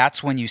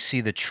 that's when you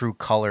see the true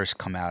colors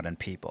come out in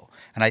people.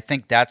 And I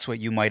think that's what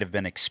you might have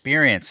been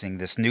experiencing,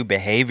 this new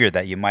behavior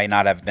that you might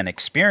not have been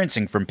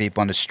experiencing from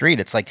people on the street.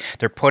 It's like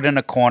they're put in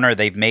a corner,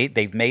 they've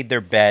made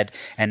their bed,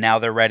 and now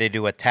they're ready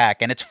to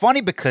attack. And it's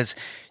funny because,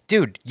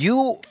 dude,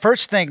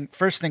 first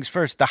things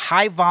first, the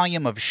high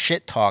volume of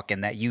shit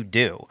talking that you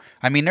do.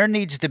 I mean, there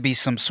needs to be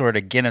some sort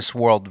of Guinness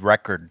World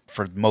Record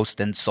for most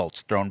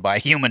insults thrown by a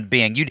human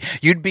being.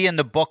 You'd be in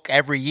the book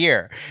every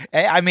year.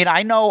 I mean,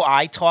 I know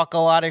I talk a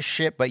lot of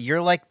shit, but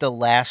you're like the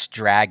last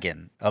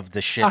dragon of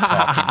the shit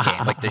talking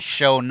game, like the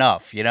show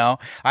enough, you know?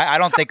 I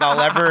don't think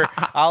I'll ever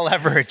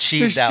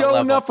achieve that level. The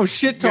show enough of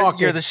shit talking.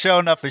 You're the show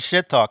enough of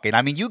shit talking.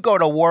 I mean, you go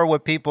to war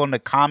with people in the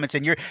comments,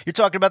 and you're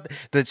talking about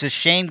the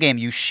shame game.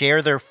 You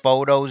share their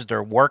photos,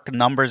 their work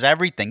numbers,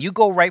 everything. You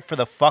go right for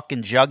the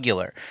fucking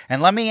jugular. And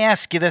let me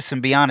ask you this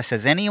and be honest.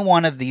 Has any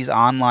one of these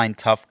online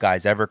tough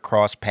guys ever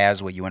crossed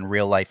paths with you in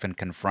real life and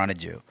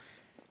confronted you?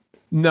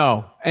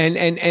 No.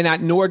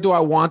 And nor do I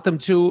want them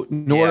to,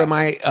 nor am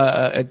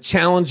I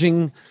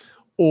challenging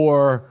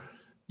or,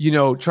 you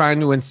know, trying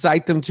to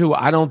incite them to.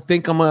 I don't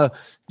think I'm a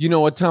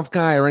tough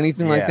guy or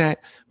anything like that.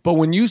 But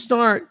when you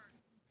start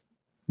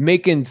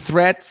making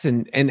threats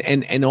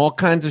and all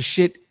kinds of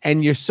shit,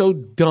 and you're so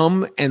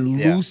dumb and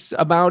loose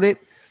about it,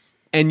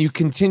 and you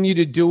continue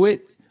to do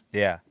it,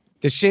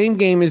 the shame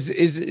game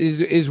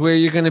is where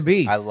you're going to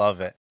be. I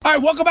love it. All right,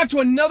 welcome back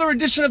to another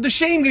edition of The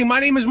Shame Game. My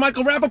name is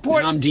Michael Rappaport.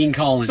 And I'm Dean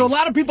Collins. So a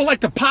lot of people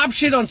like to pop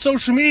shit on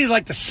social media,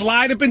 like to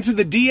slide up into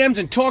the DMs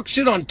and talk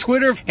shit on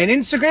Twitter and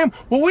Instagram.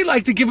 Well, we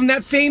like to give them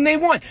that fame they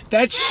want,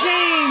 that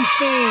shame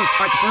fame. All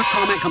right, the first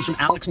comment comes from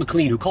Alex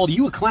McLean, who called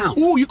you a clown.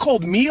 Ooh, you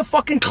called me a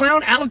fucking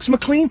clown, Alex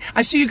McLean?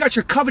 I see you got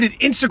your coveted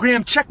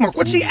Instagram checkmark.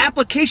 What's the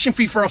application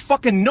fee for a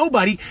fucking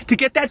nobody to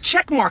get that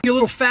checkmark? You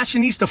little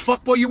fashionista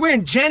fuckboy. You're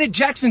wearing Janet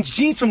Jackson's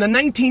jeans from the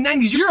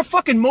 1990s. You're a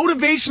fucking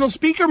motivational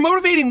speaker.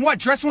 Motivating what?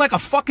 Dressing like a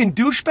fucking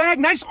douchebag?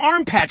 Nice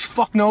arm patch,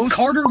 fucknose.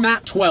 Carter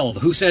Matt 12,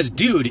 who says,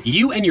 dude,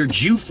 you and your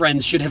Jew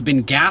friends should have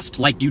been gassed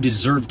like you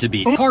deserve to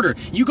be. Carter,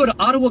 you go to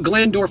Ottawa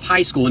Glandorf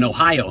High School in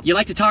Ohio. You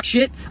like to talk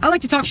shit? I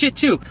like to talk shit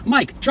too.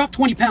 Mike, drop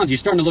 20 pounds. You're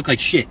starting to look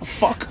like shit.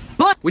 Fuck.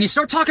 But when you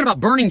start talking about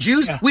burning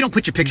Jews, we don't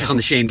put your pictures on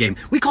the shame game.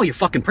 We call you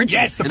fucking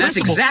principal. Yes, the and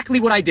principal. That's exactly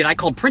what I did. I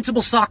called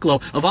Principal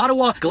Soklow of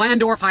Ottawa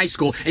Glandorf High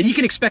School, and you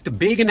can expect a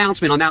big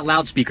announcement on that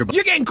loudspeaker.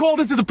 You're getting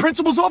called into the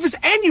principal's office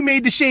and you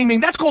made the shaming.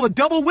 That's called a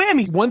double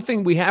whammy. One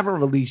thing we haven't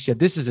released yet,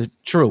 this is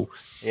true.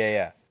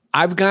 Yeah.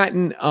 I've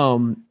gotten,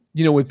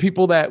 with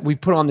people that we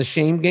put on the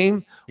shame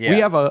game, we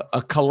have a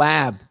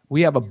collab.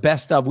 We have a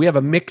best of. We have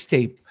a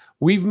mixtape.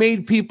 We've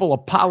made people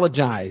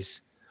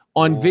apologize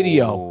on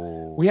video.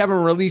 We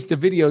haven't released the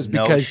videos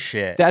because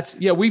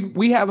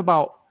we have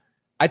about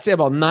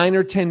 9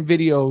 or 10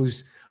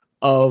 videos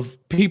of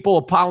people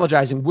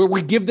apologizing where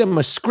we give them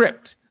a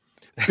script.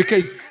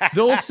 Because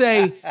they'll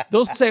say,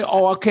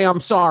 oh, okay, I'm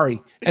sorry.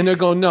 And they'll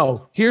go,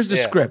 no, here's the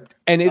script.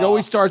 And it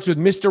always starts with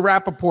Mr.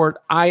 Rappaport,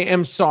 I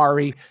am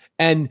sorry.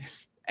 And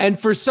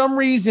for some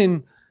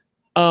reason,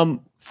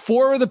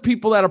 4 of the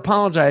people that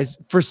apologize,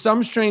 for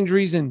some strange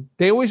reason,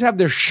 they always have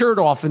their shirt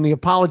off in the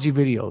apology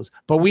videos.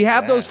 But we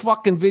have those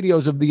fucking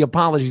videos of the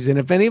apologies. And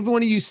if any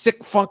one of you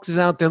sick fucks is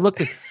out there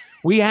looking,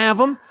 we have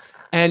them.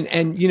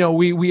 And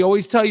we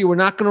always tell you we're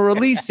not going to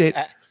release it.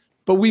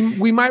 But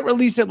we might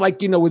release it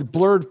with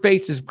blurred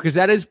faces, because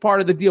that is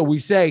part of the deal. We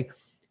say,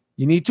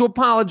 you need to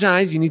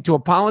apologize. You need to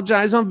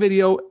apologize on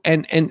video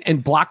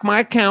and block my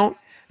account.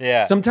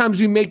 Yeah. Sometimes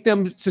we make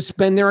them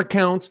suspend their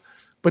accounts,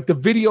 but the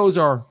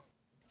videos are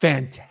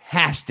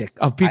fantastic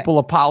of people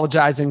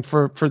apologizing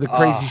for the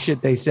crazy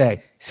shit they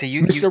say. So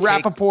Mr.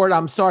 Rappaport,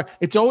 I'm sorry.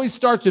 It always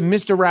starts with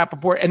Mr.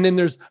 Rappaport, and then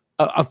there's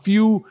a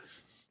few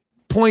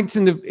points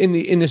in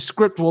the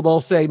script where they'll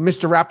say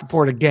Mr.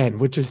 Rappaport again,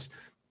 which is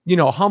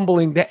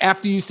humbling, that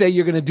after you say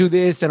you're going to do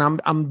this and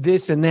I'm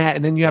this and that,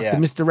 and then you have to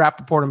Mr.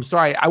 Rappaport, I'm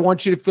sorry. I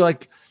want you to feel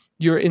like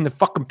you're in the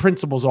fucking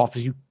principal's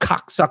office, you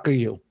cocksucker,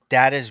 you.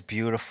 That is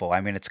beautiful.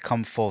 I mean, it's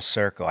come full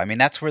circle. I mean,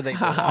 that's where they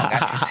belong.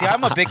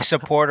 I'm a big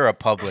supporter of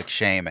public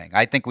shaming.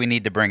 I think we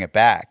need to bring it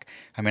back.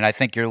 I mean, I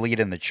think you're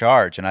leading the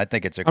charge, and I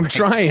think it's a I'm great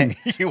trying.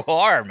 thing. You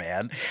are,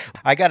 man.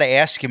 I got to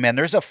ask you, man,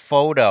 there's a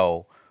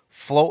photo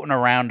floating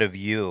around of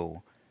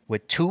you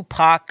with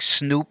Tupac,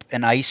 Snoop,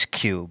 and Ice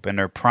Cube in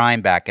their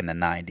prime back in the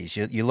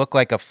 90s. You look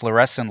like a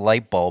fluorescent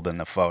light bulb in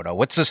the photo.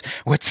 What's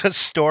the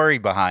story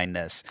behind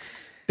this?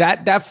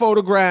 That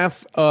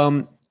photograph,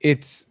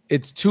 it's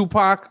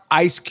Tupac,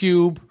 Ice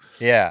Cube,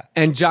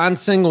 and John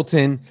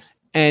Singleton.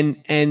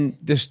 And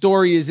the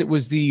story is it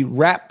was the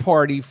rap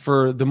party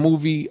for the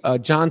movie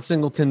John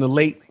Singleton, the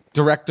late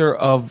director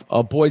of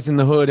Boys in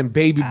the Hood and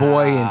Baby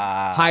Boy and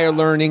Higher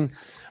Learning.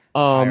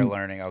 Higher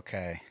Learning.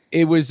 Okay.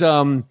 It was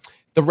the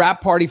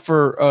rap party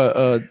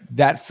for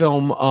that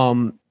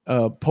film,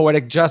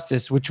 Poetic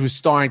Justice, which was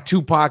starring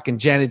Tupac and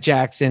Janet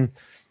Jackson.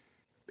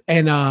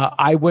 And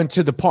I went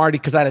to the party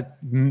because I had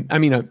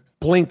a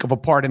blink of a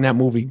part in that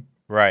movie.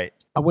 Right.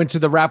 I went to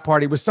the rap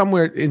party. It was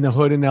somewhere in the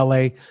hood in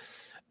LA.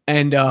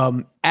 And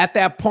at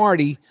that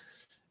party,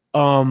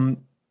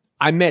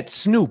 I met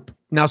Snoop.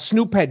 Now,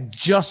 Snoop had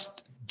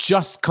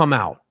just come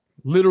out,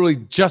 literally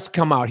just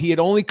come out. He had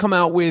only come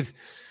out with,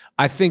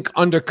 I think,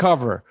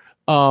 Undercover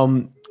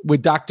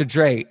with Dr.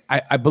 Dre.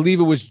 I believe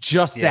it was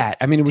just that.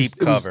 I mean, it was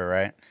Deep Cover,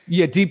 right?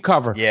 Yeah, Deep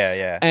Cover.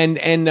 Yeah.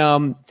 And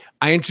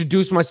I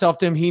introduced myself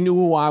to him. He knew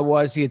who I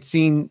was. He had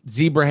seen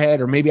Zebrahead,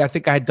 or maybe I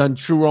think I had done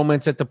True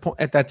Romance at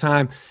that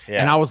time.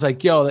 Yeah. And I was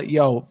like,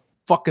 yo,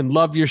 fucking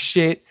love your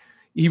shit.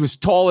 He was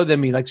taller than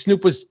me. Like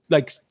Snoop's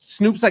like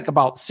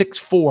about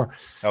 6'4".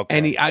 Okay.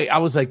 And I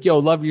was like, yo,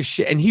 love your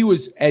shit. And he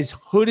was as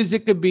hood as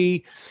it could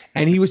be.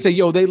 And he would say,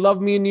 yo, they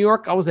love me in New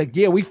York. I was like,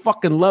 yeah, we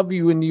fucking love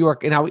you in New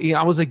York. And I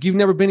was like, you've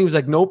never been? He was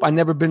like, nope, I've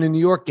never been in New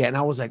York yet. And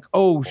I was like,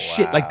 oh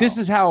shit. Like, this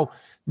is how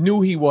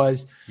new he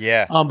was.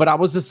 Yeah. But I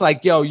was just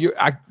like, yo,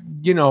 I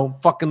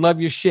fucking love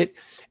your shit.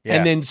 Yeah.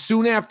 And then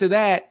soon after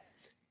that,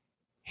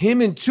 him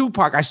and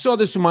Tupac, I saw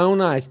this with my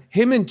own eyes.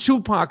 Him and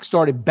Tupac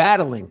started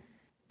battling.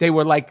 They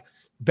were like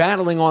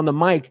battling on the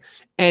mic.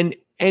 And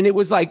it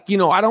was like,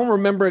 I don't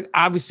remember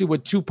obviously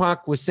what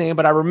Tupac was saying,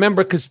 but I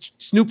remember because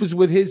Snoop was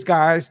with his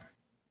guys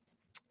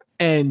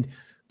and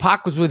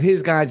Pac was with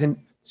his guys. And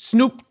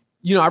Snoop,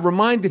 I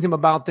reminded him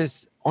about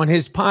this on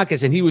his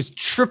podcast, and he was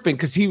tripping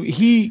because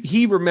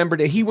he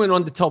remembered it. He went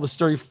on to tell the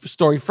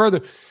story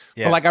further.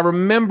 Yeah. But like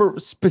I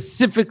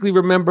specifically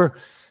remember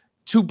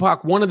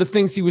Tupac, one of the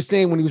things he was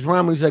saying when he was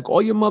around me, he was like,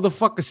 all you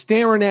motherfuckers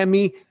staring at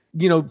me,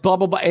 blah,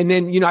 blah, blah. And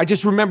then, I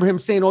just remember him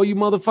saying, oh, you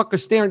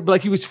motherfuckers staring,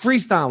 like he was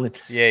freestyling.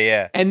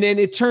 Yeah. And then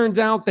it turns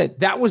out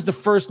that was the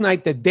first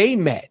night that they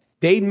met.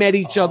 They met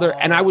each other,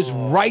 and I was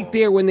right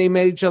there when they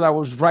met each other. I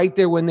was right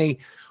there when they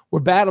were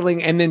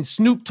battling. And then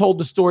Snoop told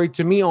the story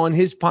to me on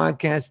his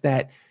podcast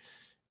that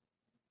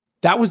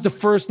was the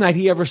first night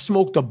he ever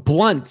smoked a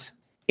blunt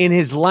in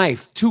his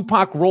life.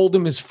 Tupac rolled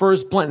him his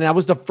first blunt, and that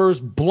was the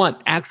first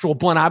actual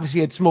blunt. Obviously,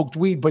 he had smoked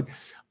weed, but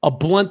a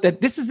blunt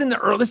this is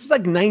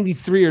like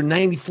 93 or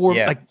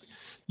 94,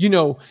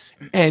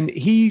 and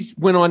he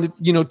went on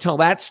to, tell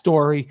that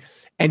story,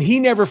 and he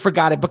never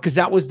forgot it because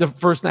that was the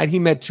first night he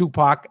met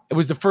Tupac. It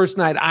was the first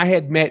night I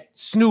had met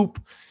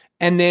Snoop.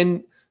 And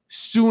then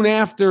soon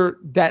after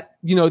that,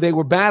 they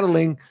were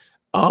battling,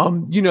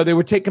 they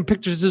were taking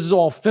pictures. This is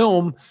all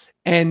film.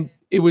 And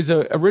it was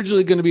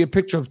originally going to be a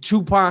picture of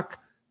Tupac,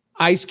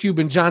 Ice Cube,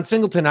 and John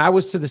Singleton. I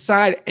was to the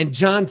side, and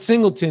John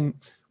Singleton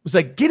was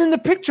like, get in the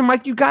picture,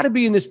 Mike. You got to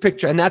be in this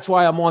picture. And that's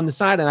why I'm on the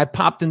side. And I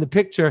popped in the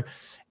picture.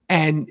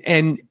 And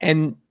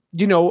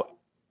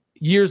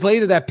years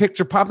later, that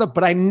picture popped up,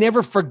 but I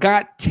never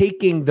forgot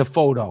taking the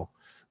photo.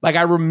 Like,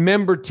 I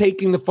remember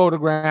taking the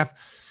photograph,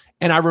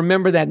 and I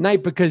remember that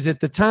night because at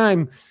the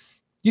time,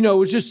 it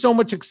was just so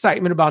much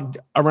excitement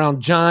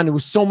around John. It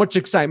was so much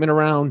excitement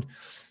around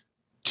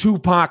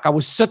Tupac. I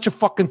was such a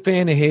fucking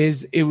fan of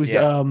his. It was,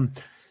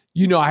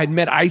 I had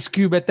met Ice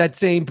Cube at that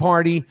same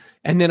party,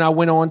 and then I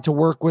went on to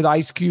work with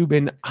Ice Cube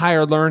in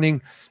Higher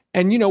Learning.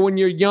 And, when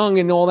you're young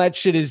and all that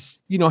shit is,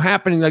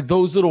 happening, like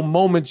those little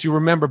moments you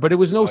remember, but it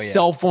was no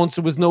cell phones.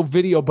 There was no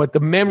video, but the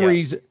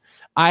memories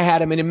I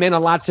had them, and it meant a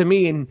lot to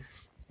me. And,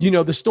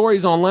 the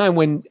stories online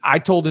when I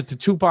told it to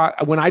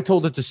Tupac, when I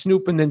told it to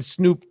Snoop, and then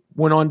Snoop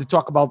went on to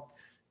talk about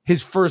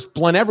his first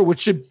blunt ever, which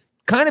should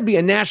kind of be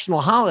a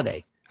national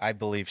holiday. I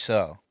believe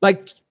so.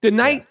 Like the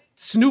night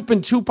Snoop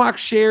and Tupac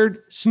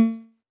shared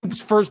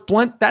Snoop's first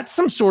blunt, that's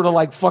some sort of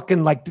like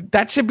fucking, like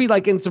that should be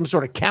like in some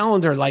sort of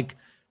calendar, like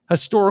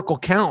historical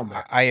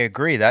calendar. I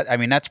agree.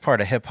 That's part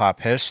of hip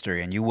hop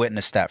history, and you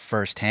witnessed that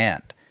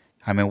firsthand.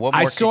 What more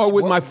I saw it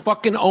with my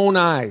fucking own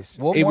eyes.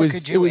 What more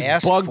could you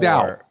ask bugged for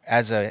out.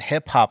 As a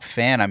hip hop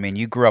fan?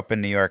 You grew up in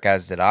New York,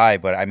 as did I,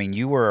 but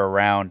you were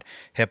around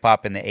hip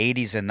hop in the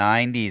 80s and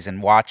 90s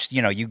and watched,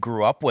 you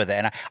grew up with it.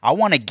 And I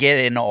want to get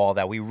into all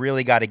that. We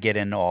really got to get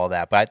into all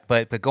that.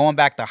 But going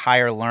back to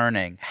Higher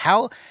Learning,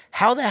 how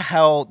the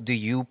hell do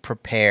you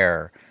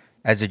prepare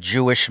as a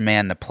Jewish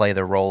man to play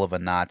the role of a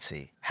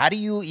Nazi? How do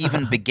you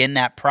even begin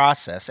that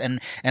process? And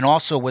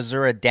also, was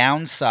there a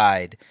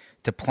downside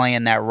to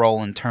playing that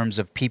role in terms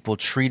of people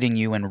treating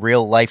you in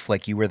real life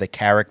like you were the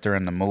character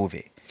in the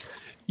movie?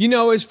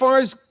 As far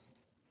as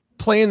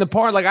playing the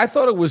part, like I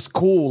thought it was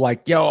cool.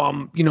 Like,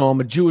 I'm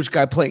a Jewish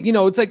guy playing,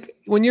 it's like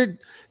when you're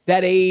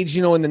that age,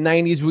 in the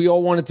 90s, we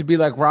all wanted to be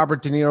like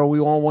Robert De Niro. We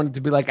all wanted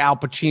to be like Al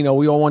Pacino.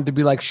 We all wanted to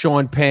be like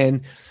Sean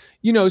Penn,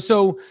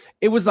 so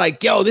it was like,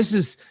 this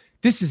is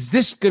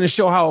going to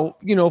show how,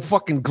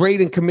 fucking great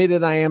and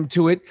committed I am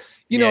to it.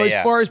 As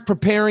far as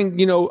preparing,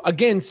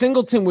 again,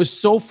 Singleton was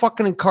so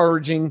fucking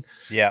encouraging,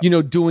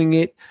 doing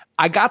it.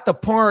 I got the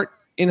part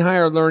in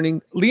Higher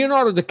Learning.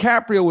 Leonardo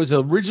DiCaprio was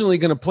originally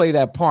going to play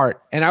that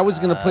part, and I was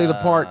going to play the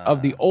part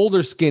of the older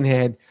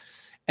skinhead.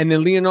 And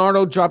then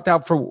Leonardo dropped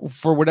out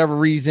for whatever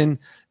reason.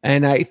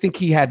 And I think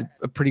he had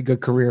a pretty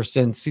good career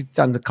since. He's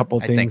done a couple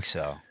of things. I think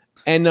so.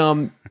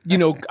 And,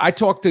 I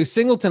talked to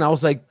Singleton. I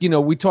was like,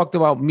 we talked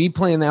about me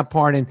playing that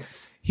part, and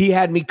he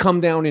had me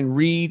come down and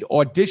read,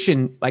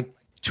 audition like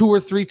 2 or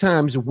 3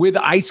 times with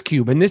Ice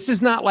Cube. And this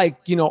is not like,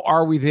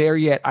 Are We There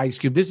Yet, Ice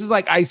Cube. This is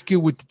like Ice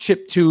Cube with the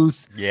chipped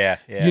tooth. Yeah.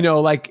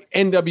 Like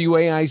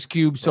NWA Ice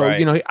Cube. So,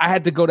 right. I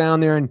had to go down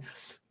there and,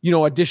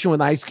 audition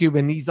with Ice Cube.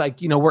 And he's like,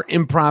 we're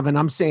improv, and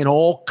I'm saying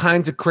all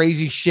kinds of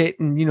crazy shit.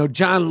 And,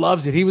 John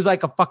loves it. He was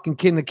like a fucking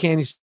kid in the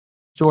candy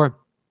store.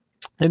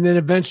 And then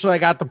eventually I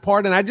got the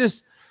part, and I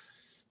just,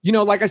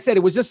 like I said,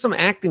 it was just some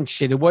acting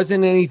shit. It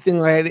wasn't anything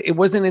like, it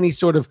wasn't any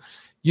sort of,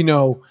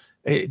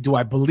 do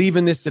I believe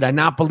in this? Did I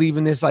not believe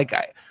in this? Like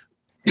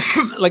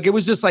like it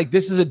was just like,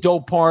 this is a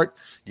dope part.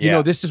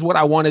 This is what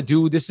I want to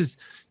do. This is,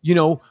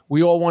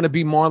 we all want to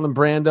be Marlon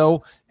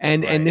Brando,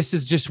 and this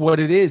is just what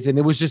it is. And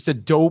it was just a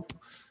dope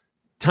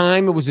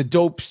time. It was a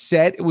dope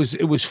set. It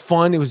was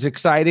fun. It was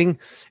exciting.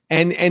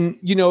 And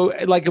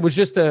like it was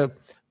just an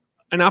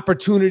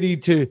opportunity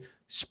to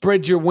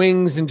spread your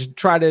wings and to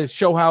try to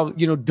show how,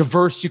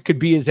 diverse you could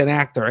be as an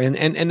actor.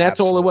 And that's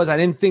all it was. I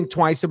didn't think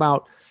twice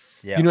about,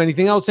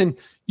 anything else. And,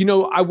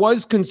 I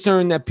was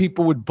concerned that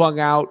people would bug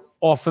out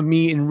off of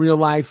me in real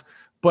life,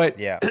 but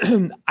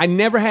I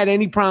never had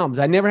any problems.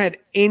 I never had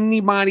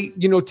anybody,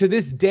 to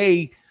this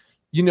day,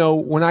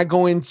 when I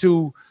go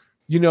into,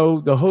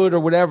 the hood or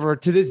whatever,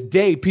 to this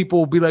day, people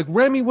will be like,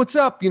 Remy, what's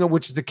up?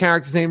 Which is the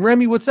character's name.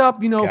 Remy, what's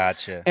up?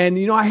 Gotcha. And,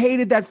 I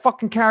hated that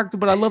fucking character,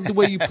 but I love the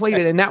way you played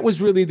it. And that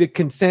was really the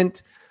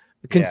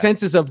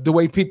consensus of the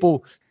way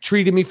people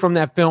treated me from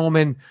that film.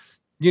 And,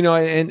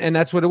 and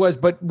that's what it was.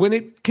 But when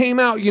it came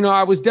out,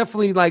 I was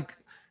definitely like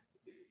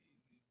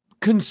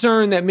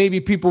concerned that maybe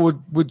people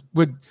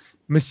would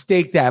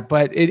mistake that,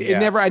 but I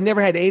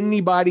never had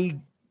anybody,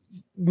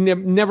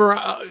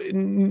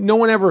 no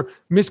one ever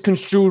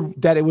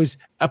misconstrued that it was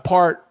a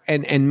part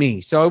and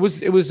me. So it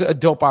was a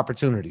dope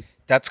opportunity.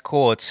 That's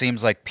cool. It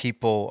seems like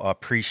people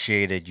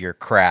appreciated your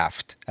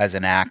craft as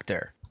an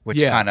actor,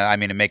 which kind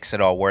of, it makes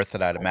it all worth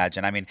it, I'd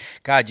imagine.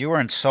 God, you were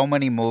in so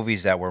many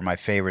movies that were my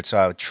favorites.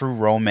 So True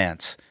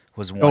Romance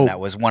was one that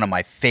was one of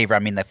my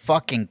favorite. The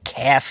fucking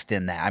cast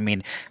in that.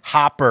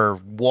 Hopper,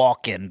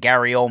 Walken,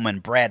 Gary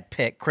Oldman, Brad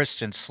Pitt,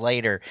 Christian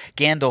Slater,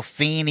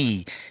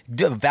 Gandolfini,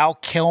 Val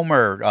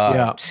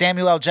Kilmer,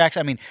 Samuel L.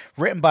 Jackson.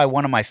 Written by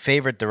one of my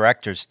favorite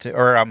directors.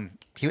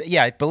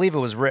 I believe it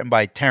was written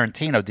by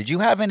Tarantino. Did you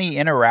have any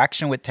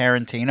interaction with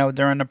Tarantino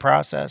during the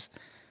process?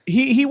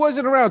 He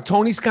wasn't around.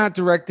 Tony Scott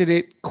directed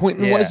it.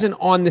 Quentin wasn't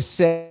on the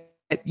set.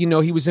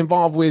 He was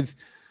involved with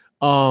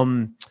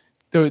the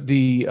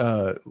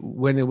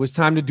when it was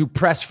time to do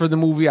press for the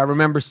movie. I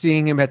remember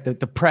seeing him at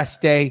the press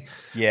day.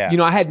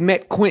 I had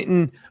met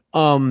Quentin.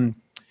 My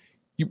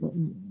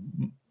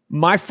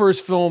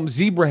first film,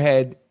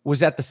 Zebrahead,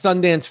 was at the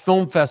Sundance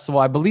Film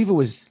Festival. I believe it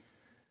was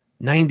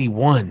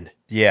 91.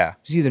 Yeah. It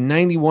was either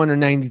 91 or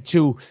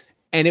 92.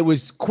 And it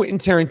was Quentin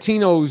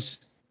Tarantino's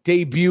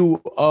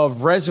debut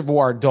of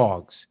Reservoir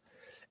Dogs.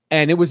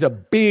 And it was a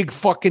big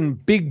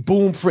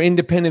boom for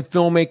independent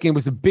filmmaking. It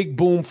was a big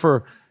boom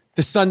for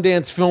the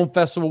Sundance Film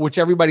Festival, which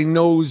everybody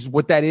knows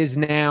what that is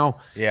now.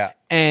 Yeah.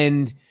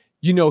 And,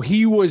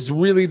 he was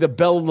really the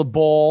belle of the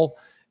ball.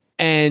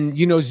 And,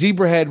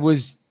 Zebrahead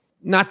was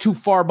not too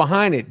far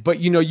behind it. But,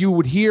 you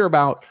would hear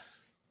about,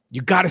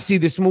 you got to see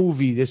this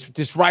movie,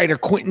 this writer,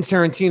 Quentin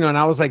Tarantino. And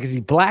I was like, is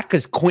he black?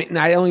 Because Quentin,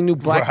 I only knew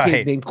black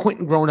kid named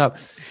Quentin growing up.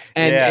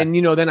 And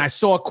then I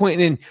saw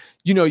Quentin and,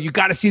 you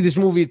got to see this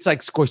movie. It's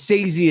like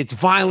Scorsese. It's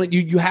violent.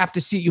 You have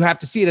to see it. You have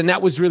to see it. And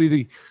that was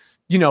really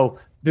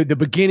the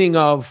beginning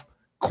of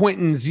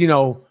Quentin's,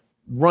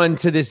 run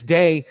to this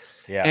day.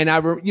 Yeah.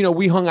 And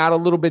we hung out a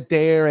little bit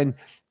there, and,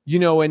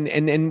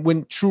 and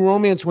when True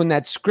Romance, when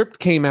that script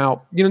came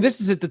out, this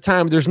is at the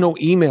time, there's no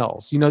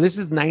emails, this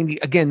is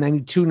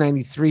 92,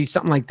 93,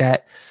 something like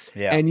that.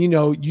 Yeah. And,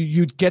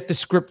 you'd get the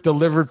script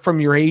delivered from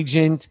your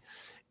agent,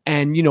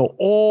 and,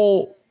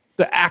 all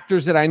the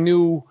actors that I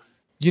knew,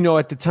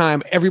 at the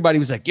time, everybody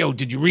was like, yo,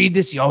 did you read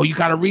this? Yo, you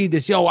got to read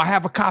this. Yo, I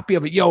have a copy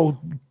of it. Yo,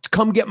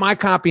 come get my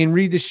copy and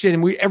read this shit.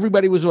 And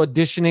everybody was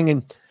auditioning.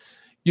 And,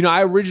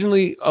 I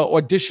originally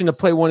auditioned to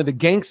play one of the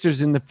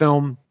gangsters in the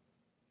film.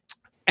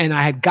 And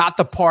I had got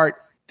the part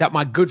that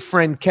my good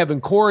friend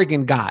Kevin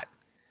Corrigan got,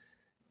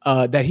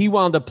 that he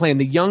wound up playing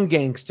the young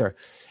gangster.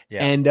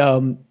 Yeah.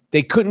 And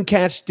they couldn't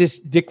catch this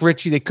Dick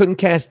Ritchie. They couldn't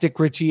cast Dick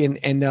Ritchie.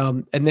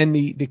 And then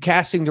the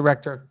casting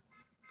director,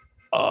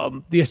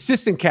 the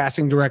assistant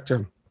casting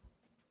director,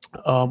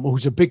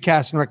 who's a big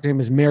casting director, her name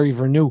is Mary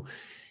Vernew.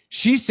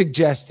 She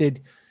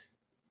suggested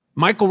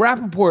Michael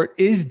Rappaport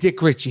is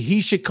Dick Ritchie. He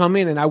should come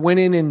in. And I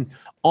went in, and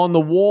on the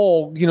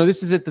wall,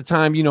 this is at the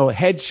time,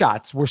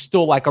 headshots were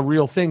still like a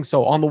real thing.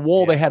 So on the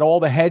wall, they had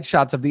all the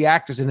headshots of the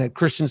actors, and had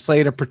Christian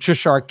Slater,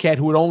 Patricia Arquette,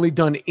 who had only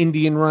done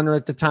Indian Runner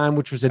at the time,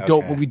 which was a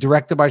dope movie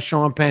directed by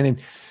Sean Penn. And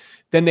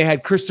then they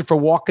had Christopher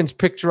Walken's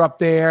picture up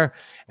there,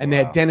 and they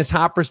had Dennis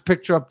Hopper's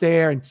picture up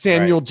there, and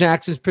Samuel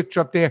Jackson's picture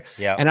up there.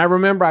 Yeah. And I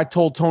remember I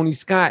told Tony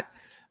Scott,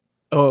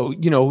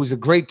 who's a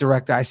great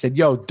director, I said,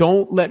 yo,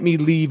 don't let me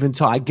leave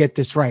until I get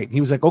this right.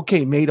 He was like,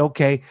 okay, mate,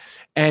 okay.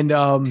 And,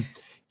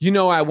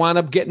 I wound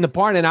up getting the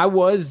part, and I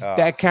was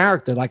that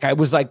character. Like, I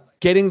was like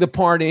getting the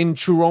part in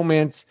True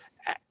Romance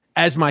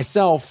as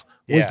myself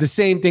was the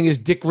same thing as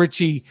Dick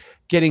Ritchie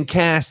getting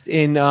cast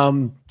in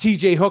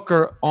TJ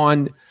Hooker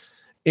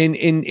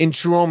in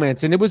True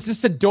Romance. And it was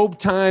just a dope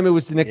time. It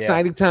was an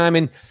exciting time.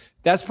 And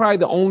that's probably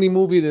the only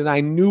movie that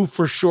I knew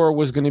for sure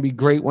was going to be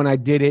great when I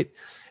did it.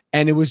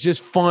 And it was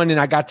just fun.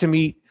 And I got to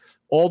meet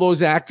all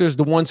those actors,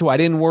 the ones who I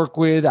didn't work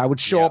with. I would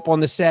show up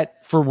on the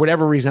set for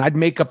whatever reason. I'd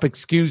make up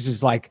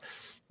excuses like,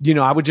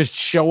 I would just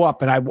show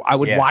up and I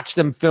would watch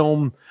them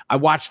film. I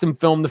watched them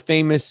film the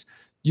famous,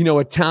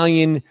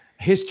 Italian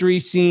history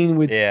scene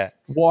with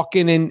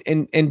Walken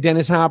and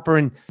Dennis Hopper,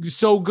 and it was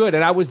so good.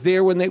 And I was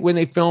there when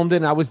they filmed it.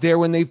 And I was there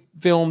when they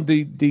filmed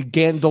the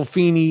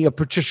Gandolfini,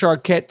 Patricia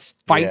Arquette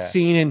fight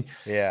scene. And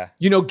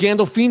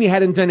Gandolfini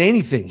hadn't done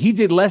anything. He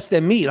did less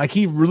than me. Like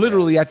he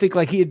literally, I think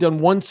like he had done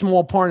one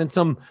small part in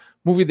some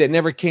movie that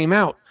never came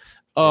out.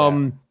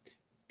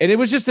 And it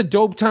was just a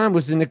dope time. It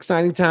was an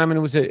exciting time, and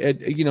it was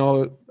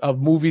a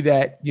movie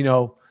that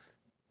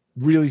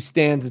really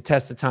stands the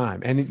test of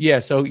time. And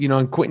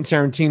and Quentin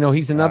Tarantino,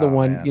 he's another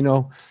one.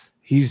 Man.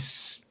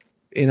 He's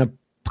in a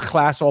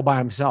class all by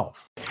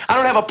himself. I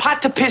don't have a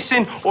pot to piss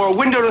in or a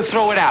window to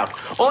throw it out.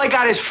 All I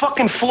got is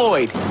fucking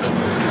Floyd.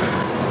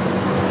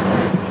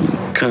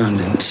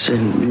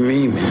 Condescend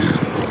me, man.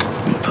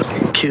 I'll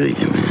fucking kill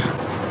you, man.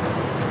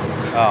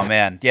 Oh,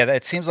 man. Yeah,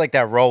 it seems like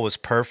that role was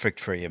perfect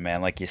for you,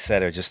 man. Like you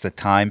said, it was just the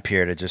time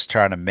period of just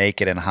trying to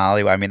make it in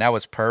Hollywood. I mean, that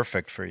was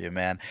perfect for you,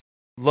 man.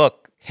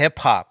 Look,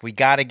 hip-hop. We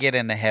got to get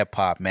into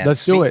hip-hop, man.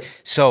 Let's do it.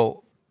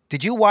 So,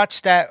 did you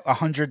watch that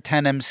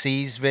 110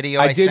 MCs video?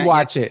 I did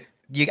watch it.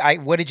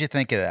 What did you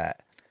think of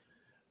that?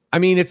 I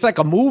mean, it's like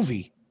a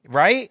movie.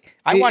 Right?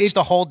 I watched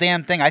the whole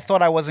damn thing. I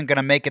thought I wasn't going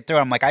to make it through.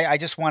 I'm like, I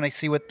just want to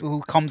see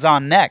who comes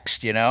on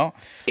next,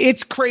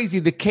 It's crazy.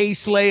 The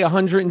K-Slay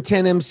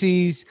 110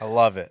 MCs. I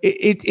love it.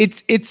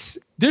 It's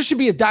there should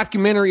be a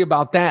documentary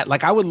about that.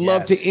 Like, I would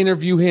love to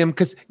interview him,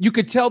 because you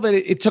could tell that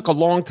it took a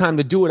long time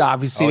to do it,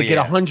 obviously, to get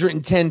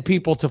 110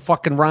 people to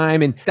fucking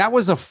rhyme. And that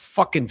was a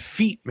fucking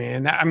feat,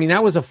 man. I mean,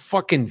 that was a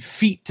fucking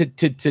feat to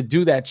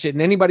do that shit.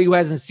 And anybody who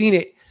hasn't seen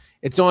it,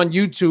 it's on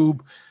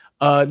YouTube.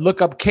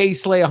 Look up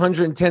K-Slay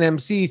 110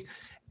 MCs,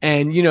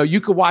 and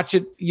you could watch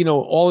it,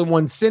 all in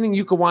one sitting.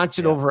 You could watch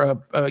it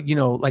over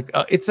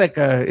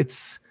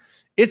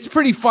it's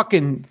pretty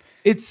fucking,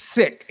 it's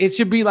sick. It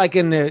should be like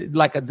in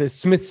the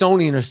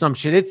Smithsonian or some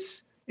shit.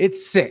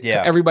 It's sick.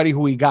 Yeah. Everybody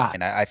who he got.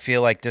 And I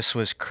feel like this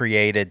was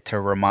created to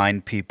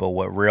remind people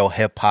what real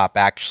hip hop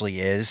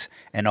actually is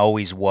and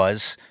always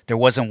was. There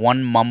wasn't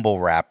one mumble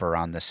rapper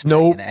on this thing.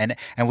 Nope. And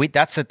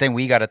that's the thing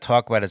we got to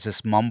talk about, is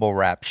this mumble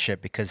rap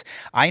shit, because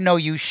I know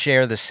you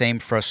share the same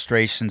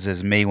frustrations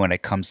as me when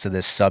it comes to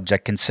this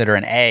subject,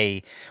 considering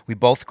we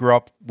both grew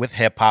up with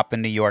hip hop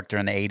in New York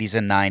during the 80s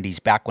and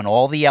 90s, back when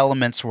all the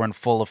elements were in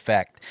full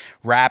effect.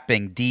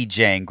 Rapping,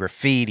 DJing,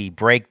 graffiti,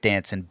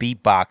 breakdancing,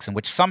 beatboxing,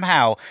 which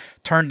somehow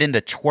turned into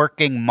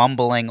twerking,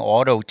 mumbling,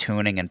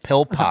 auto-tuning, and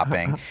pill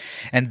popping.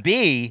 And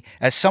B,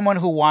 as someone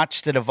who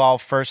watched it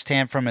evolve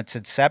firsthand from its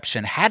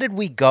inception, how did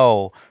we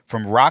go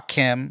from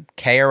Rakim,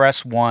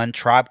 KRS-One,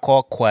 Tribe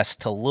Called Quest,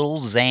 to Lil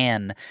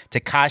Xan,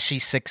 Tekashi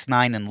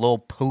 6ix9ine, and Lil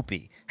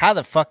Poopy? How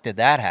the fuck did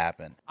that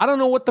happen? I don't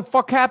know what the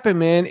fuck happened,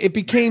 man. It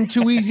became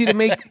too easy to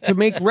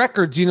make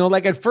records.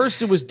 Like at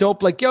first it was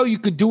dope. Like, yo, you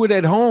could do it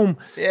at home.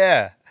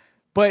 Yeah.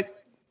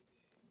 But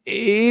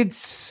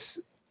it's,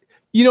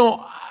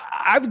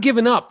 I've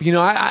given up.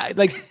 I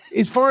like,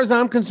 as far as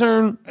I'm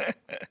concerned,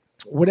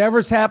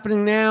 whatever's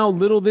happening now,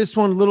 little this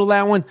one, little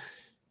that one,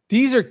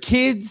 these are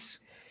kids.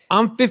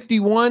 I'm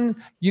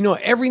 51.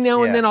 Every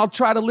now and then I'll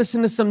try to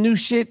listen to some new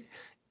shit,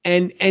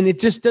 and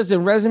it just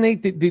doesn't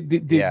resonate.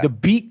 The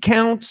beat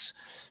counts,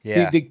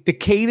 the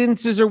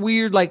cadences are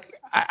weird. Like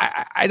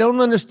I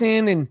don't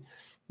understand, and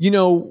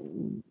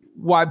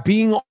why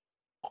being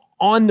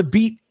on the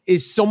beat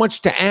is so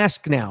much to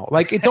ask now.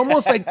 Like, it's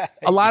almost like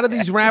a lot of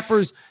these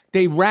rappers,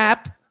 they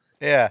rap,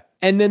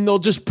 and then they'll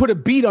just put a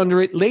beat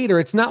under it later.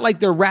 It's not like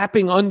they're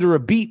rapping under a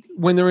beat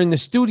when they're in the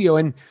studio,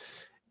 and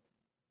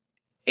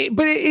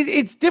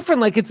it's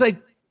different. Like, it's like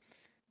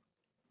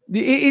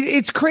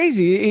it's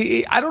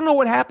crazy. I don't know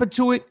what happened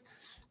to it.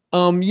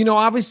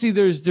 Obviously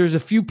there's a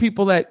few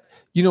people that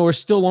are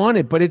still on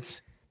it, but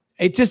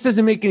it just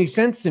doesn't make any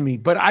sense to me.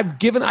 But I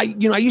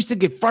used to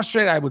get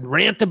frustrated. I would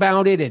rant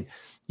about it and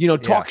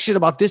talk shit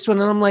about this one,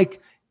 and I'm like,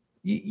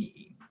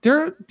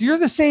 you're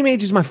the same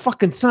age as my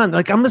fucking son.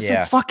 Like, I'm just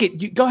like, fuck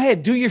it, you go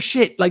ahead, do your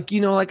shit. Like, I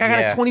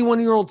got a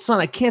 21-year-old son.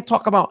 I can't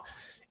talk about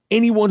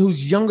anyone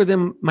who's younger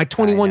than my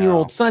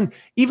 21-year-old son.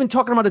 Even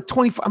talking about a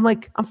 24, I'm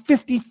like, I'm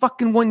 50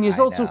 fucking 1 years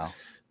old. So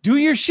do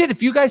your shit.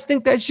 If you guys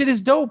think that shit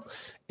is dope,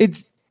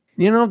 it's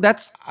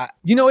that's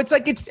it's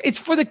like it's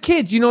for the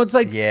kids. It's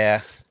like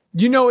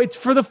it's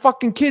for the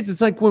fucking kids.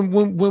 It's like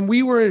when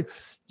we were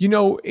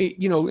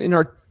in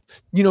our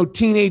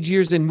teenage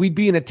years, and we'd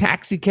be in a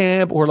taxi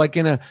cab or like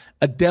in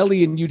a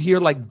deli, and you'd hear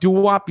like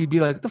doo-wop, you'd be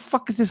like, what the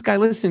fuck is this guy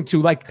listening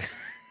to? Like,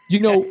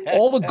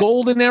 all the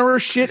golden era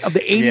shit of the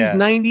 80s,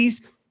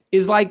 90s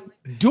is like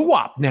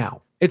doo-wop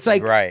now. It's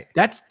like,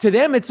 that's to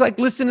them, it's like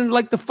listening to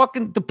like the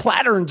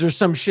Platterns or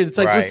some shit. It's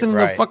like listening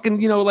to fucking,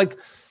 like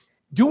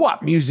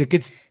doo-wop music.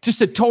 It's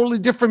just a totally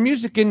different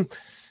music. And,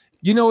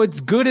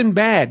 it's good and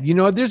bad.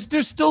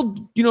 There's still,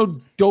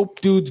 dope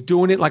dudes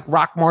doing it. Like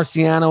Rock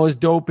Marciano is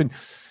dope. And,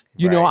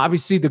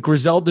 obviously the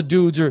Griselda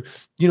dudes are,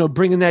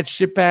 bringing that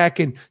shit back.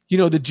 And,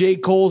 the J.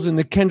 Coles and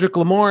the Kendrick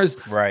Lamars.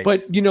 Right.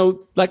 But,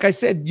 like I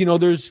said,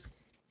 there's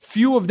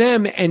few of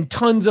them and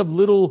tons of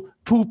little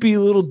Poopy,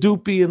 little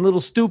Doopy, and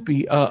little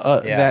Stoopy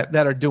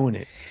that are doing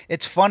it.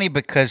 It's funny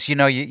because,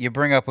 you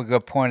bring up a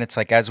good point. It's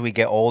like as we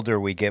get older,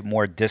 we get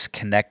more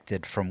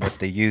disconnected from what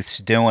the youth's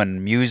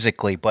doing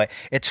musically. But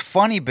it's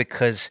funny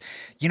because,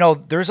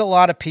 there's a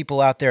lot of people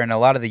out there, and a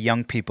lot of the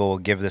young people will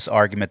give this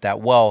argument that,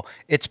 well,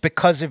 it's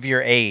because of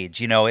your age.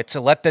 It's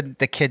to let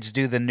the kids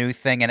do the new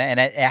thing, and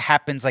it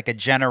happens like a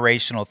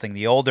generational thing.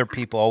 The older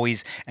people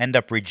always end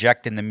up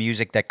rejecting the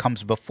music that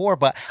comes before.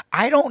 But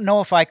I don't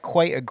know if I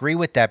quite agree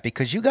with that,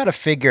 because you got to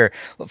figure,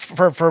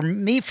 for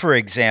me, for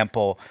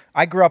example,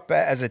 I grew up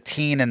as a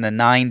teen in the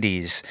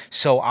 90s,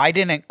 so I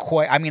didn't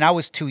I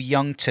was too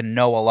young to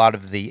know a lot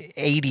of the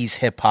 80s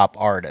hip-hop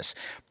artists.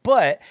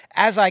 But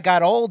as I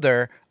got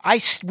older,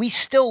 we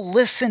still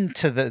listened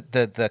to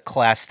the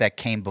class that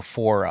came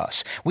before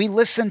us. We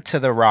listened to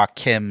the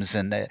Rakims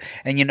and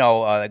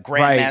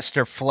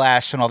Grandmaster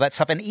Flash and all that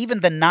stuff. And even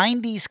the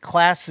 90s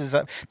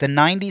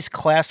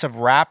class of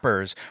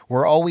rappers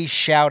were always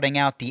shouting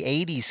out the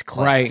 80s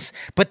class. Right.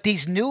 But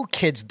these new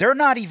kids, they're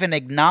not even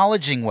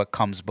acknowledging what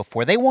comes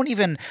before. They won't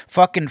even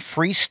fucking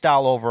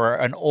freestyle over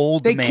an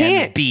old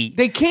man beat.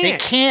 They can't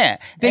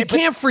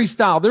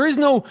freestyle. There is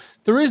no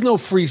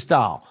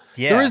freestyle.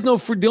 Yeah. There is no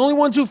the only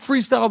ones who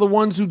freestyle are the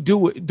ones who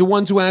do it, the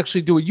ones who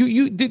actually do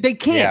it. They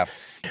can't.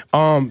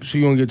 Yeah. So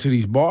you want to get to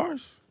these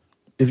bars?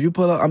 If you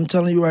pull up, I'm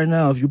telling you right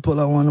now, if you pull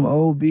out one of them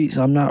old beats,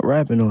 I'm not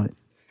rapping on it.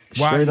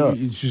 Straight up.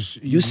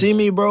 You see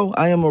me, bro?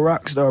 I am a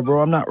rock star,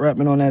 bro. I'm not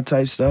rapping on that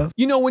type stuff.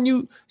 When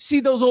you see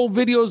those old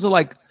videos of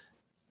like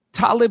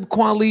Talib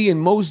Kweli and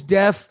Mos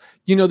Def,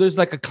 there's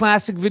like a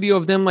classic video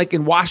of them like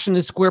in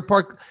Washington Square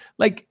Park,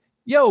 like.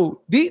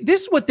 Yo,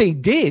 this is what they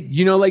did,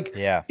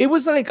 it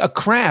was like a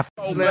craft.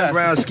 Slim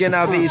brown skin,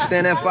 I be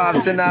standing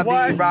 5'10",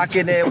 I be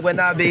rocking it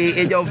when I be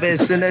in your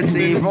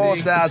vicinity. Raw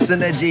style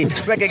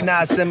synergy,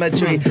 recognize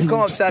symmetry.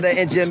 Come outside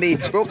to injure me,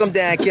 broke them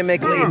down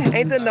chemically.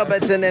 Ain't the number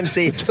 10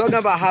 MC, talking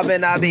about how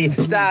when I be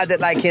styled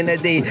it like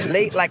Kennedy,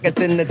 late like a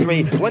 10 to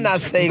 3. When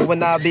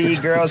I be,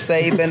 girls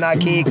say, and I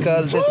keep,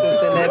 cause this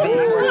is in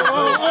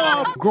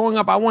be. Growing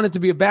up, I wanted to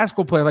be a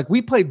basketball player. Like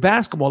we played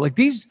basketball. Like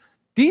these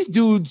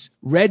dudes,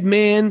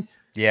 Redman.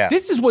 Yeah,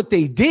 this is what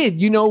they did.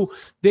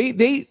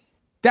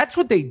 That's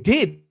what they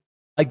did.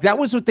 Like that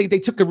was what they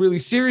took it really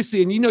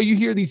seriously. And you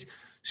hear these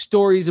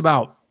stories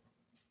about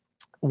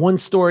one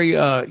story.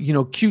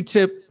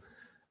 Q-Tip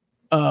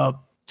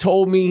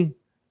told me,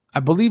 I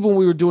believe when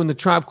we were doing the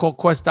Tribe Called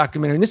Quest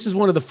documentary, and this is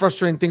one of the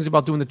frustrating things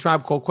about doing the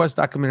Tribe Called Quest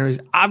documentaries.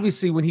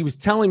 Obviously, when he was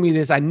telling me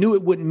this, I knew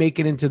it wouldn't make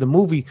it into the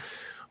movie,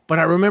 but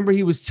I remember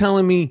he was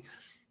telling me,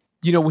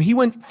 when he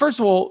went. First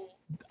of all,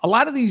 a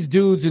lot of these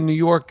dudes in New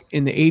York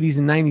in the 80s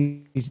and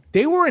 90s,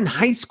 they were in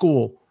high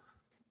school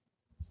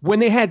when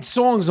they had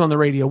songs on the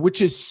radio, which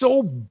is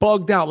so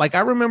bugged out. Like I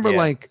remember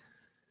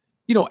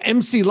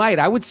MC Lyte,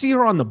 I would see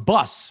her on the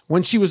bus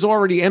when she was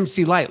already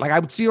MC Lyte. Like I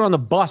would see her on the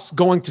bus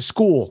going to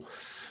school.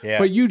 Yeah.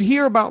 But you'd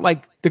hear about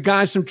like the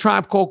guys from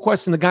Tribe Called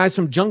Quest and the guys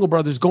from Jungle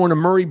Brothers going to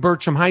Murray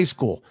Bertram High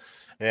School.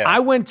 Yeah. I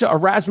went to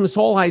Erasmus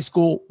Hall High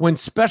School when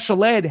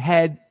Special Ed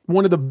had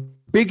one of the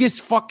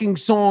biggest fucking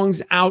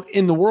songs out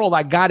in the world.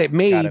 I Got It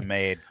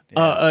Made.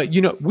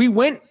 Yeah. We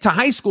went to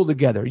high school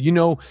together,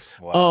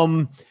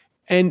 Wow.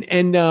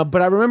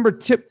 But I remember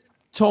Tip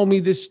told me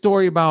this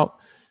story about,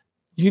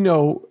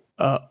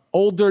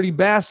 Old Dirty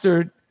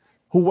Bastard,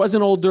 who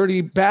wasn't Old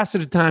Dirty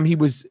Bastard at the time. He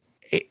was,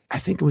 I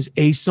think it was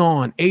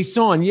Ason,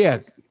 yeah.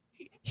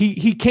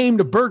 He came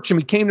to Bertram.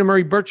 He came to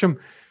Murray Bertram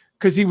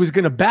because he was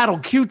going to battle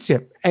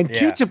Q-Tip. And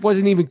Q-Tip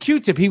wasn't even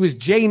Q-Tip. He was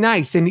Jay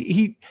Nice. And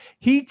he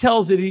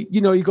tells it,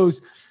 he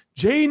goes,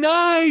 Jay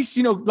Nice,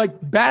 like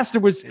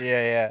Bastard was,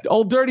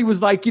 Old Dirty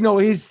was like,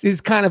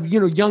 his kind of,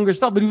 younger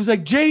stuff. But he was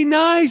like, Jay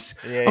Nice,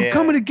 I'm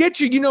coming to get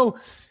you.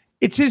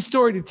 It's his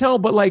story to tell.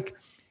 But like,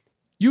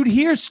 you'd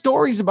hear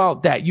stories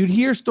about that. You'd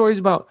hear stories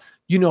about,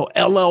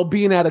 LL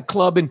being at a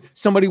club and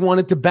somebody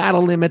wanted to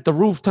battle him at the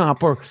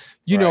rooftop, or,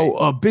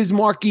 Biz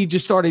Markie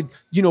just started,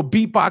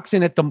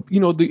 beatboxing at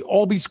the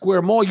Albee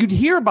Square Mall. You'd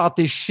hear about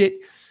this shit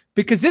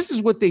because this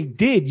is what they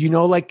did,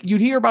 like you'd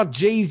hear about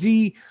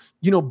Jay-Z,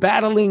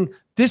 battling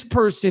this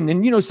person,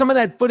 and, some of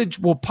that footage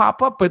will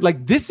pop up, but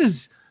like, this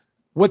is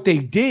what they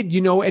did,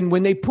 and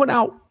when they put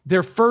out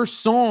their first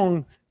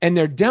song and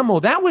their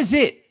demo, that was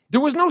it. There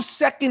was no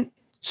second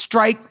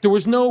strike. There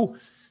was no,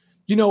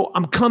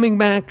 I'm coming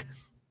back.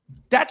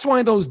 That's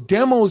why those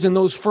demos and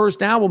those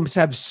first albums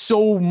have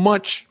so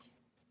much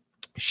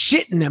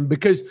shitting them,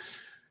 because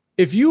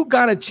if you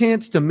got a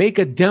chance to make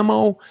a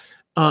demo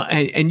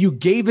and you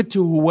gave it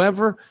to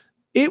whoever,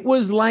 it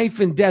was life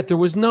and death. There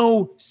was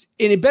no,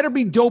 and it better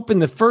be dope in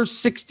the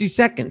first 60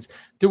 seconds.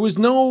 There was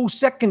no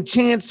second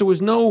chance. There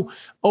was no,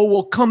 oh,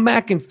 we'll come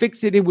back and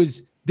fix it. It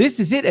was, this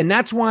is it. And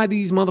that's why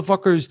these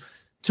motherfuckers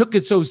took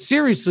it so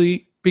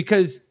seriously,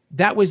 because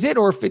that was it.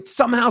 Or if it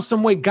somehow,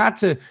 some way got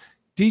to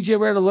DJ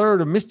Red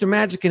Alert or Mr.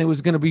 Magic and it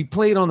was going to be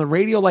played on the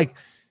radio, like,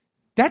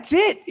 that's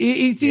it.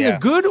 It's either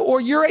good or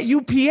you're at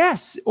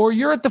UPS or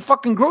you're at the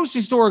fucking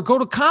grocery store or go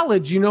to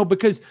college,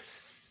 because,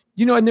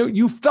 and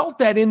you felt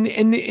that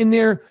in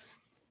their,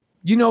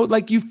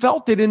 like you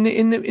felt it in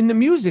the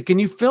music,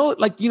 and you feel it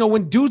like,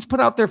 when dudes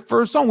put out their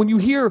first song, when you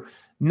hear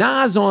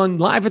Nas on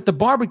Live at the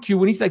Barbecue,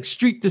 when he's like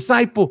Street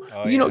Disciple,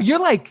 you're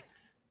like,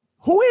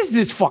 who is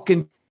this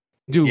fucking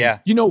dude?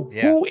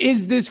 Who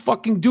is this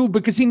fucking dude?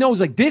 Because he knows,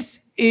 like, this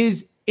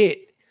is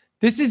it.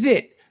 This is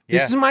it.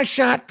 This is my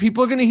shot.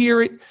 People are going to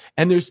hear it.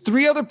 And there's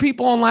 3 other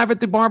people on Live at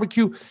the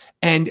Barbecue.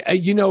 And,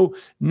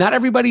 not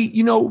everybody,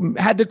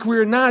 had the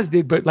career Nas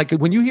did. But, like,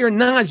 when you hear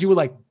Nas, you were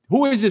like,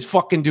 who is this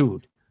fucking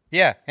dude?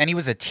 Yeah, and he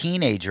was a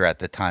teenager at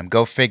the time.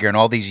 Go figure. And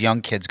all these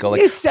young kids go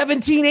like, he's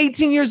 17,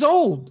 18 years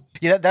old.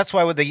 Yeah, that's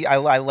why I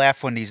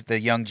laugh when the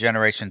young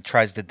generation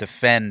tries to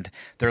defend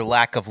their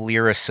lack of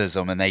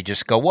lyricism, and they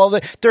just go, well,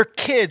 they're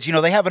kids.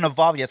 They haven't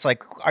evolved yet. It's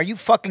like, are you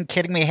fucking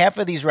kidding me? Half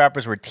of these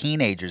rappers were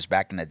teenagers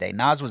back in the day.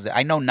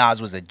 I know Nas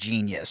was a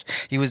genius.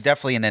 He was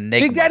definitely an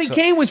enigma. Big Daddy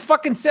Kane was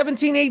fucking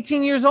 17,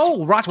 18 years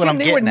old. Rakim,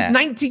 they were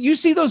 19. You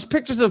see those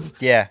pictures of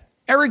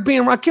Eric B.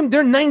 and Rakim,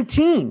 they're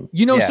 19.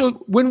 So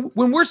when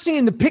we're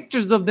seeing the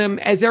pictures of them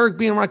as Eric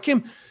B. and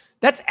Rakim,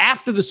 that's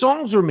after the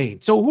songs were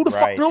made. So who the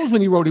fuck knows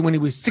when he wrote it, when he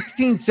was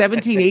 16,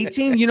 17,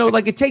 18?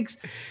 Like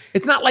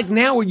it's not like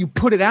now where you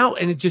put it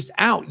out and it's just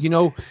out,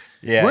 Run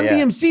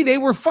DMC, they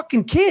were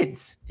fucking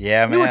kids.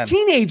 Yeah, man. They were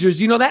teenagers,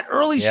 that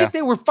early shit,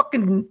 they were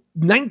fucking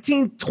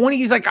 19,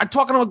 20s. Like I'm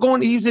talking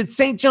about he was at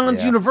St.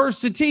 John's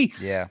University.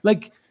 Yeah.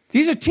 Like,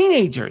 these are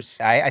teenagers.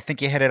 I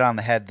think you hit it on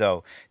the head,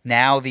 though.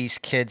 Now these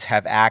kids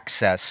have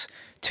access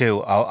to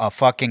a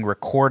fucking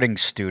recording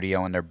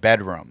studio in their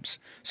bedrooms.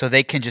 So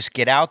they can just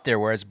get out there.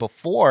 Whereas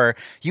before,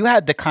 you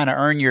had to kind of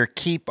earn your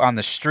keep on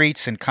the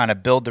streets and kind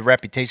of build the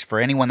reputation for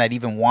anyone that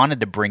even wanted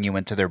to bring you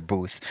into their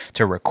booth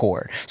to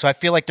record. So I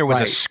feel like there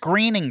was a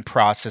screening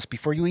process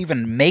before you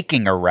even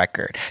making a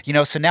record.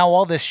 So now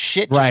all this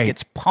shit just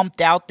gets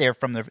pumped out there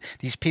from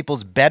these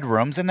people's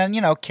bedrooms. And then,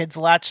 kids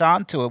latch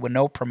onto it with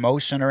no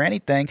promotion or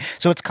anything.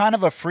 So it's kind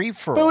of a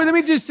free-for-all. But let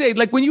me just say,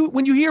 like, when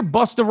you hear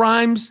Busta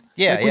Rhymes,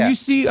 when you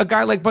see a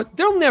guy like, but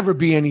there'll never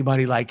be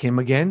anybody like him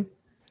again.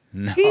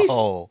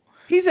 No.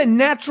 He's a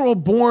natural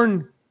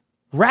born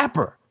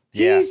rapper.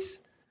 He's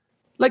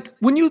like,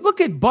 when you look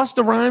at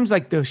Busta Rhymes,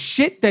 like the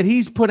shit that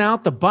he's put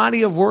out, the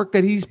body of work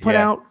that he's put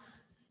out,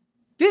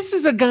 this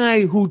is a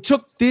guy who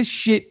took this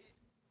shit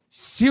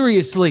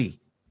seriously.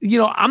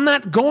 I'm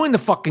not going to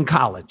fucking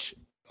college.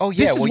 Oh,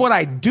 yeah. This is what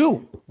I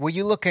do. Well,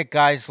 you look at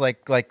guys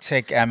like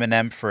take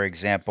Eminem, for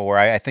example, where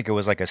I think it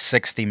was like a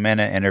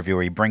 60-minute interview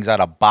where he brings out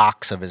a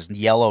box of his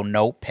yellow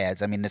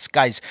notepads. I mean, this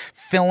guy's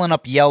filling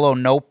up yellow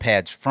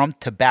notepads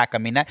front to back. I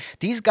mean,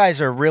 these guys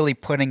are really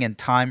putting in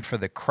time for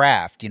the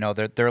craft.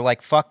 They're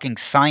like fucking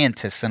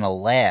scientists in a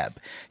lab.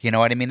 You know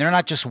what I mean? They're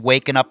not just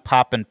waking up,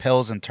 popping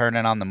pills, and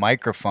turning on the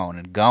microphone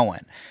and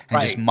going and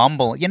just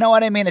mumbling. You know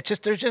what I mean? It's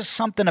just, there's just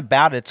something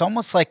about it. It's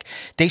almost like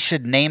they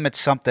should name it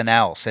something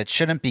else. It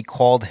shouldn't be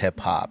called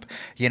hip hop.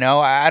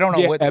 I don't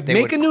know what they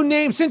make a new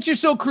name. Since you're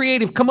so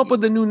creative, come up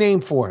with a new name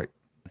for it.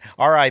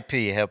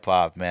 R.I.P. hip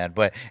hop, man.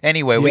 But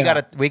anyway, we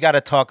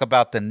gotta talk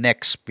about the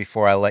Knicks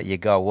before I let you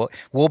go.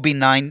 We'll be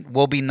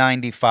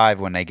 95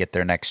 when they get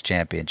their next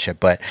championship.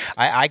 But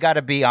I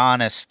gotta be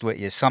honest with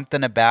you,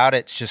 something about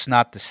it's just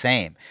not the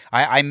same.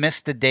 I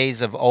miss the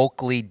days of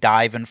Oakley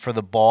diving for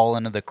the ball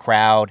into the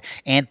crowd,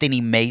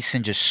 Anthony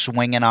Mason just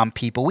swinging on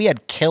people. We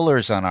had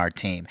killers on our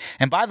team.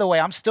 And by the way,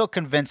 I'm still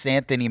convinced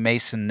Anthony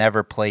Mason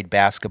never played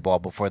basketball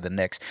before the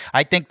Knicks.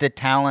 I think the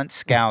talent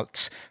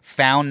scouts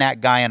found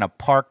that guy in a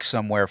park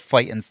somewhere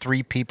fighting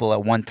 3 people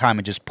at one time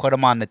and just put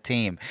him on the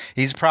team.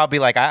 He's probably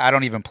like, I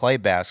don't even play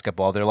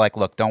basketball. They're like,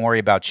 look, don't worry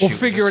about shooting. We'll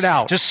figure it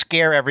out. Just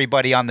scare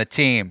everybody on the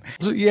team.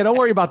 So, don't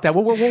worry about that.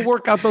 We'll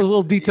work out those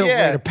little details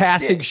later.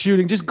 Passing,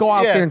 shooting. Just go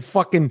out there and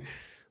fucking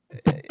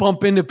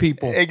bump into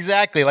people.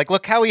 Exactly. Like,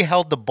 look how he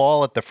held the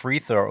ball at the free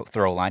throw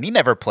line. He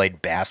never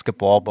played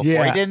basketball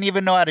before. He didn't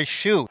even know how to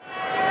shoot.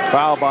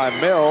 Foul by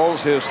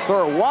Mills. His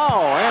third.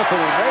 Wow, Anthony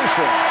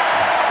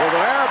Mason with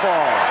an air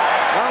ball.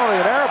 Not only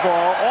an air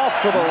ball,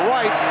 off to the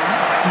right,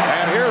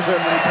 and here's it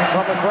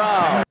from the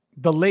crowd.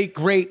 The late,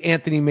 great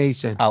Anthony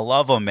Mason. I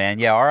love him, man.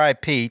 Yeah,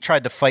 R.I.P. He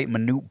tried to fight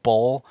Manute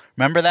Bol.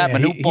 Remember that?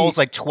 Manute Bol's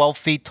like 12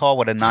 feet tall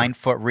with a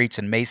 9-foot reach,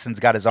 and Mason's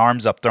got his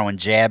arms up throwing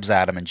jabs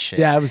at him and shit.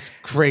 Yeah, it was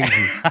crazy.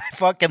 I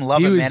fucking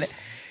love him, man.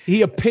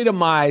 He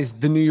epitomized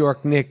the New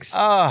York Knicks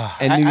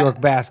and New York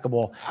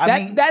basketball.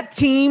 That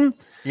team,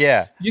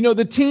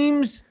 the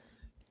teams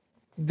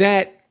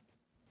that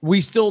we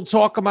still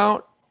talk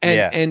about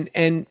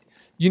and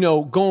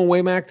going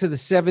way back to the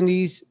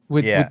 70s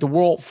with the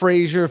Walt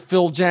Frazier,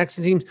 Phil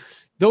Jackson teams.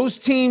 Those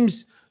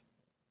teams,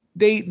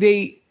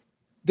 they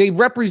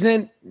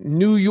represent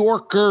New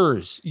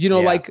Yorkers,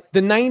 like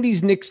the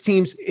 90s Knicks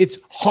teams. It's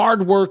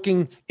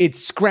hardworking,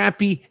 it's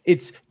scrappy,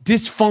 it's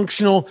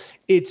dysfunctional,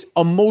 it's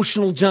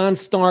emotional John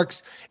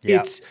Starks,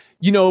 it's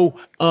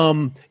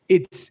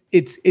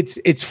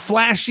it's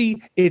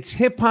flashy, it's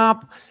hip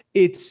hop,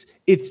 it's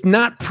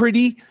not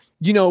pretty,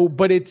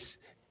 but it's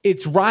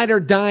ride or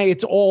die,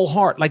 it's all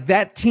heart. Like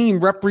that team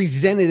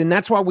represented, and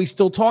that's why we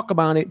still talk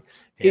about it.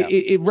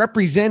 It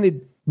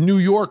represented New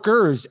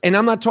Yorkers, and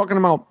I'm not talking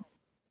about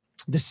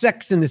the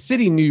Sex and the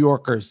City New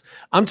Yorkers.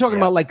 I'm talking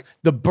about like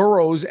the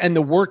boroughs and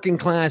the working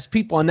class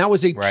people. And that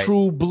was a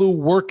true blue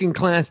working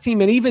class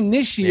team. And even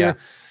this year,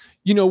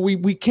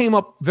 we came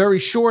up very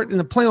short in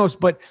the playoffs,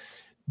 but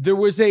there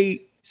was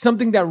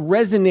something that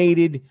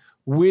resonated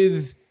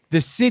with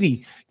the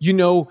city.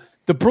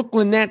 The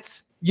Brooklyn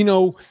Nets,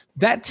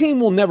 that team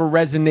will never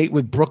resonate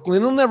with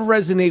Brooklyn. It'll never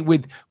resonate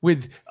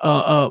with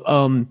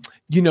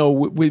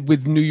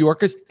New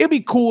Yorkers. It'd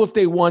be cool if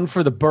they won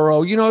for the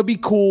borough. It'd be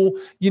cool,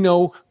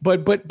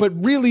 but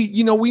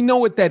really, we know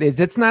what that is.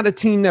 It's not a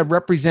team that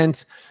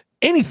represents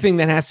anything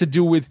that has to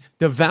do with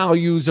the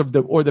values of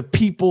the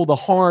people, the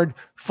hard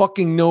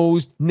fucking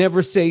nosed,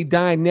 never say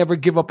die, never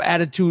give up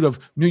attitude of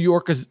New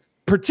Yorkers,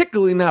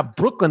 particularly not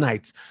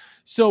Brooklynites.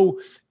 So,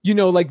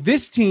 like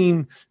this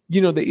team,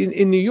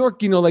 in New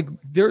York, like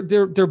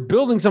they're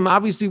building some.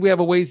 Obviously, we have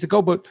a ways to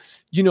go, but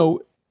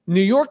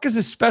New York is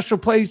a special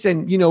place,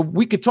 and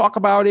we could talk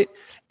about it,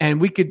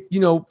 and we could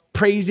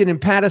praise it and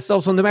pat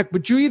ourselves on the back.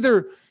 But you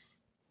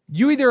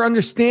either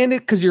understand it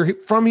because you're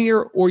from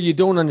here, or you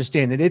don't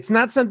understand it. It's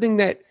not something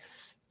that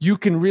you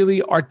can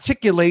really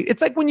articulate.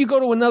 It's like when you go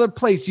to another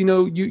place,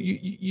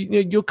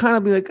 you'll kind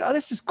of be like, oh,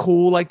 this is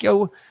cool, like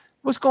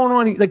what's going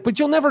on? Like, but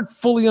you'll never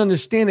fully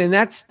understand it. And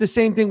that's the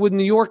same thing with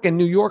New York and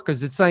New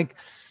Yorkers. It's like,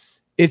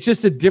 it's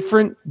just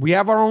we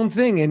have our own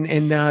thing.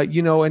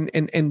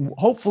 And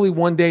hopefully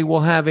one day we'll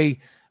have a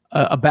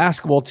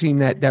basketball team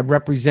that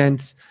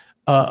represents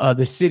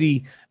the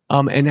city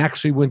and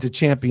actually wins a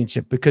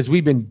championship, because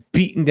we've been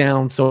beaten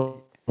down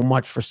so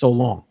much for so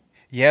long.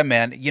 Yeah,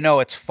 man.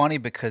 It's funny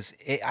because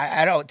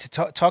I don't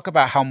talk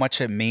about how much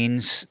it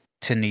means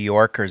to New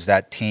Yorkers,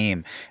 that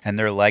team and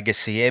their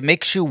legacy. It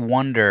makes you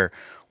wonder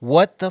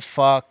what the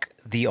fuck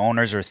the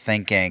owners are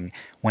thinking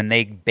when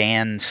they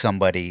ban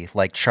somebody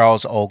like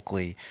Charles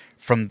Oakley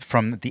from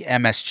the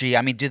MSG.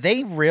 I mean, do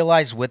they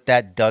realize what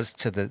that does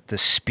to the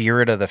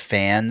spirit of the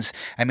fans?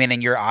 I mean,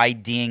 and you're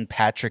IDing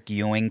Patrick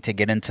Ewing to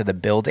get into the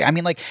building. I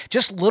mean, like,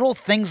 just little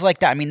things like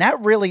that. I mean,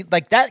 that really,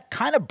 like, that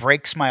kind of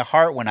breaks my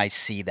heart when I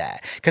see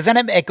that. Because then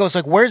it goes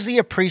like, where's the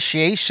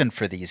appreciation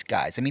for these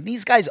guys? I mean,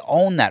 these guys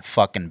own that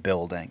fucking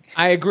building.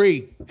 I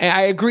agree.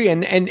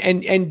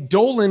 And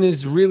Dolan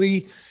is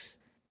really...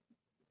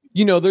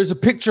 there's a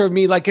picture of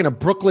me like in a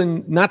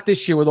Brooklyn, not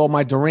this year with all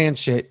my Durant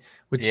shit,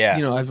 which,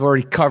 I've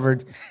already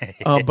covered.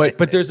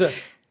 But there's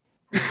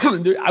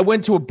I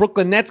went to a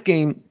Brooklyn Nets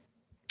game,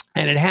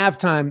 and at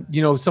halftime,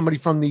 somebody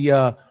from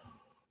the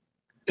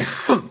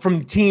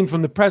team,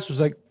 from the press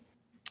was like,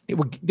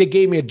 they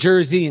gave me a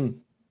jersey and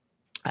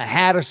a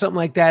hat or something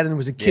like that. And there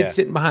was a kid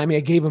sitting behind me.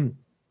 I gave him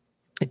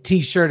a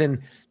t-shirt and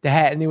the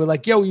hat, and they were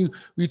like, yo, you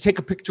take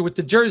a picture with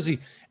the jersey.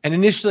 And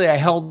initially I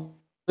held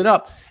it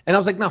up, and I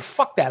was like, no,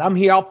 fuck that. I'm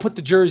here. I'll put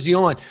the jersey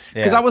on,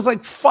 because I was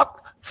like,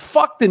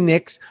 fuck the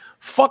Knicks,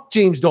 fuck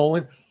James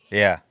Dolan.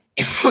 Yeah.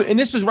 And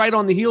this was right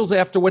on the heels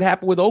after what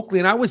happened with Oakley,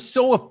 and I was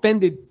so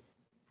offended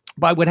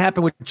by what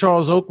happened with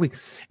Charles Oakley.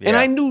 And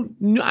I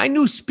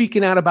knew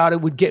speaking out about it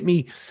would get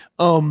me,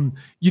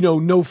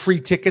 no free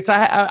tickets.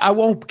 I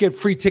won't get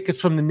free tickets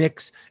from the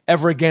Knicks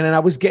ever again. And I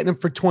was getting them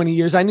for 20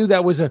 years. I knew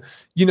that was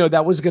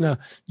that was going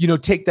to,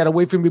 take that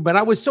away from me. But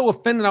I was so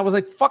offended. I was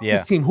like, fuck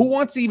this team. Who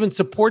wants to even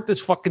support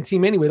this fucking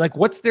team anyway? Like,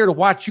 what's there to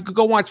watch? You could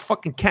go watch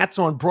fucking Cats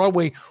on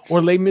Broadway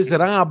or Les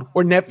Miserables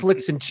or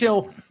Netflix and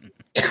chill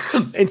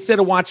instead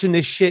of watching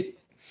this shit.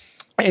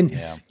 And,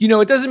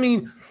 it doesn't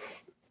mean...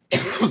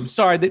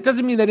 sorry, that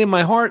doesn't mean that in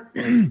my heart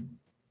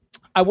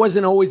I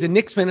wasn't always a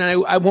Knicks fan,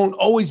 and I won't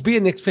always be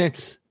a Knicks fan,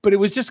 but it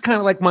was just kind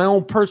of like my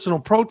own personal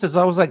protest.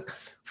 I was like,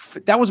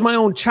 that was my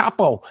own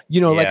Chapo,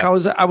 like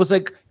I was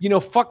like,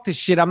 fuck this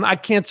shit. I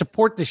can't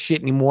support this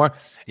shit anymore.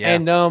 Yeah.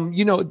 And,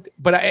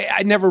 but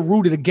I never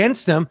rooted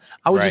against them.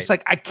 I was just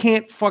like, I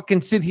can't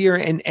fucking sit here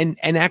and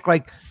act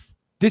like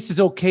this is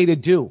okay to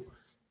do.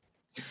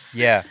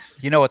 Yeah.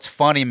 It's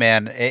funny,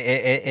 man.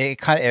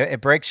 It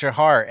breaks your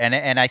heart.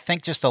 And I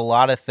think just a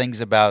lot of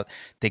things about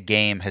the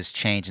game has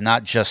changed,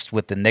 not just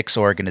with the Knicks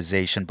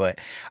organization, but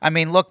I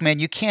mean, look, man,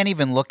 you can't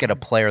even look at a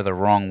player the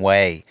wrong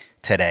way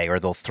today or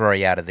they'll throw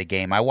you out of the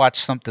game. I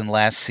watched something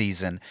last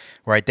season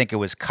where I think it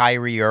was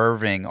Kyrie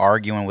Irving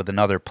arguing with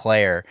another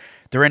player.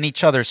 They're in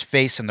each other's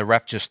face and the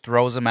ref just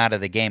throws them out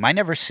of the game. I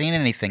never seen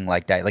anything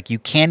like that. Like, you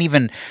can't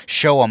even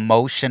show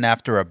emotion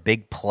after a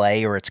big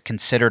play, or it's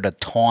considered a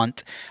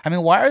taunt. I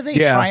mean, why are they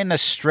trying to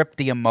strip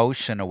the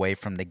emotion away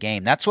from the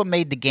game? That's what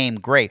made the game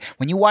great.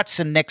 When you watch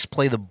the Knicks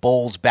play the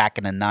Bulls back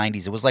in the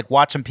 90s, it was like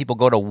watching people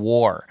go to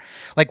war.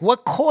 Like,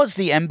 what caused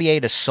the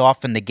NBA to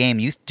soften the game?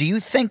 Do you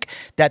think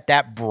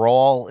that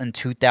brawl in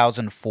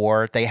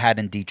 2004 they had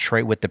in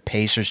Detroit with the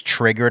Pacers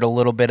triggered a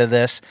little bit of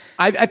this?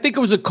 I think it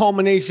was a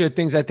culmination of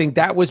things. I think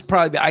that was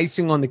probably the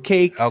icing on the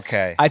cake.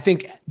 Okay. I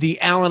think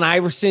the Allen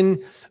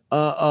Iverson,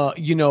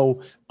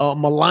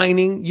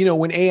 maligning,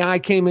 when AI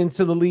came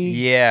into the league,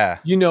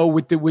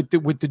 with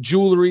the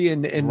jewelry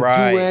and the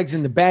do-rags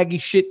and the baggy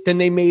shit, then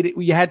they made it,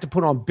 you had to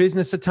put on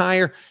business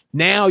attire.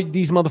 Now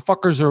these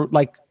motherfuckers are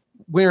like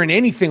wearing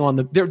anything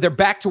they're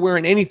back to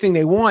wearing anything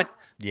they want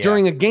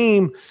during a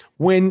game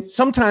when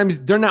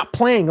sometimes they're not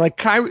playing. Like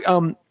Kyrie,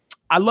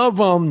 I love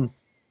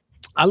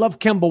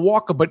Kemba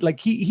Walker, but like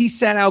he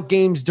sat out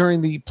games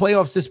during the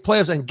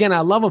playoffs, and again,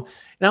 I love him.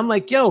 And I'm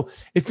like, yo,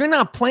 if you're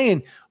not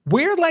playing,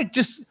 wear like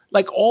just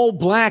like all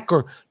black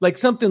or like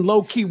something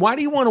low key. Why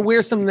do you want to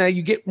wear something that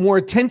you get more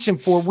attention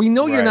for? We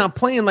know you're not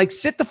playing. Like,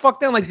 sit the fuck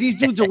down. Like, these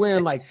dudes are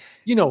wearing like,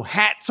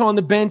 hats on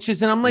the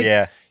benches. And I'm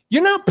like,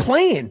 you're not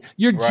playing.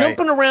 You're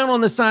jumping around on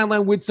the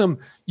sideline with some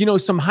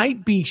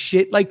hype beast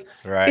shit. Like,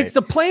 it's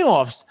the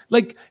playoffs.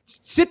 Like,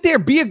 sit there,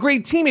 be a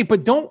great teammate,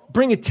 but don't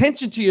bring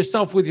attention to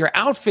yourself with your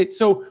outfit.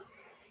 So,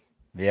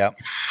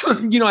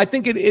 I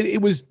think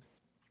it was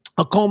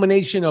a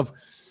culmination of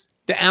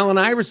the Allen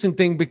Iverson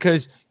thing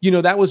because,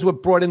 that was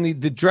what brought in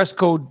the dress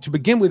code to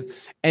begin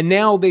with. And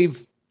now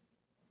they've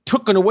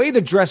taken away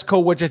the dress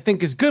code, which I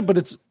think is good.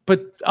 But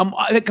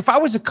like if I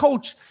was a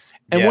coach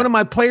and one of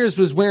my players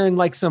was wearing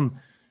like some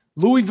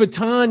Louis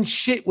Vuitton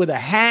shit with a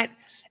hat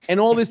and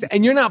all this,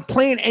 and you're not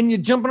playing and you're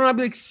jumping around, I'd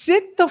be like,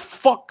 sit the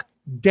fuck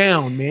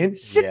down, man.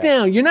 Sit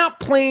down. You're not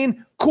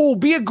playing. Cool.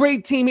 Be a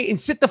great teammate and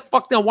sit the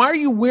fuck down. Why are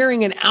you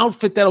wearing an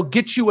outfit that'll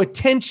get you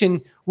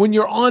attention when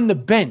you're on the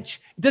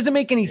bench? It doesn't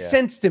make any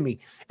sense to me.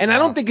 And I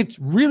don't think it's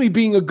really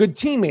being a good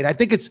teammate. I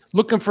think it's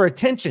looking for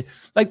attention.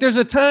 Like, there's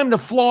a time to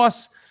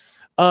floss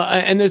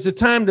and there's a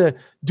time to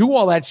do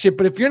all that shit.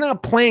 But if you're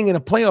not playing in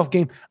a playoff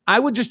game, I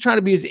would just try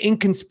to be as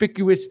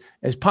inconspicuous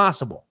as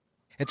possible.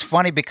 It's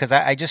funny because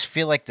I just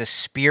feel like the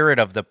spirit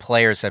of the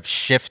players have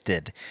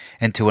shifted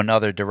into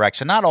another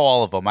direction. Not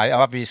all of them.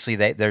 Obviously,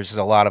 there's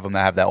a lot of them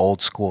that have that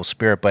old school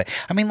spirit. But,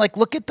 I mean, like,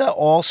 look at the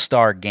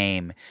All-Star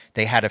game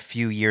they had a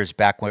few years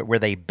back where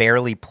they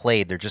barely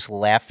played. They're just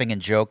laughing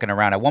and joking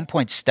around. At one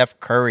point, Steph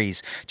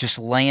Curry's just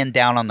laying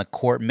down on the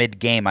court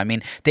mid-game. I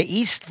mean, the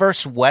East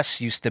versus West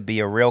used to be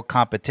a real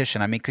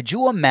competition. I mean, could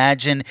you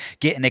imagine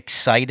getting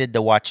excited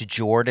to watch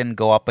Jordan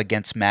go up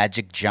against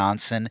Magic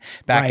Johnson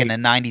back in the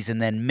 90s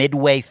and then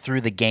midway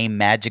through the game,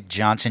 Magic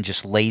Johnson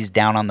just lays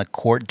down on the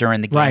court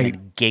during the game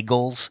and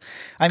giggles?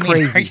 I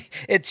mean,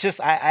 it's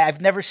just, I've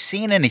never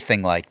seen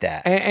anything like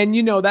that. And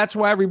that's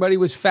why everybody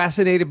was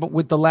fascinated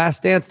with The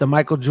Last Dance, the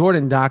Michael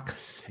Jordan doc.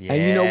 Yeah.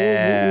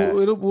 And,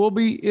 it'll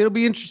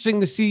be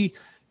interesting to see,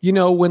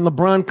 when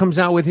LeBron comes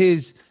out with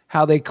his,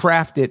 how they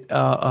craft it,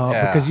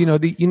 because he's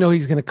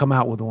going to come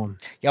out with one.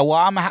 Yeah, well,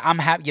 I'm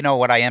happy. You know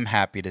what I am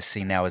happy to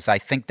see now is I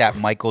think that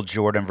Michael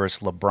Jordan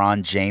versus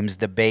LeBron James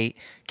debate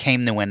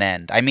came to an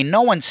end. I mean,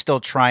 no one's still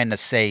trying to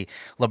say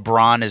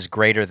LeBron is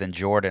greater than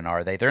Jordan,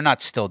 are they? They're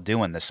not still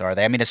doing this, are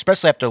they? I mean,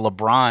 especially after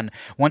LeBron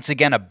once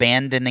again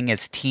abandoning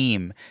his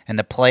team in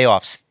the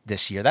playoffs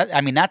this year.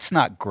 That's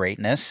not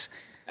greatness.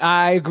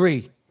 I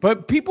agree,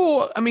 but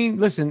people,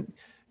 listen.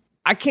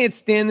 I can't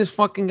stand this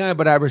fucking guy,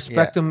 but I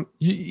respect him.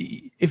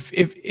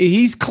 If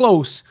he's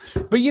close,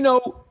 but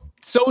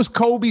so is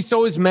Kobe,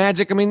 so is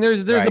Magic. I mean,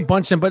 there's a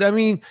bunch of them, but I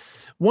mean,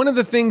 one of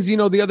the things,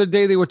 the other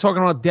day they were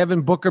talking about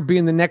Devin Booker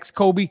being the next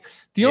Kobe.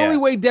 The only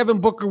way Devin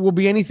Booker will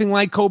be anything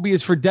like Kobe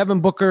is for Devin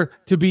Booker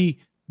to be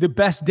the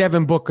best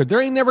Devin Booker.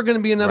 There ain't never going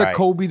to be another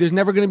Kobe. There's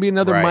never going to be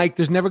another Mike.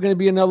 There's never going to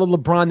be another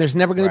LeBron. There's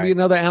never going to be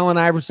another Allen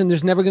Iverson.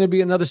 There's never going to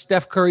be another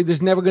Steph Curry.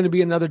 There's never going to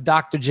be another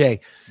Dr. J.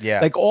 Yeah.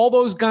 Like, all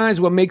those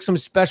guys, what makes them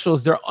special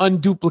is they're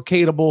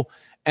unduplicatable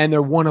and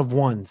they're one of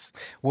ones.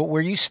 Well, were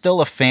you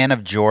still a fan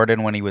of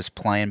Jordan when he was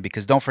playing?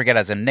 Because don't forget,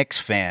 as a Knicks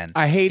fan,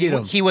 I hated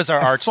him. He was our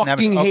arch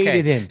nemesis. I fucking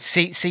hated him.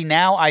 See,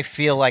 now I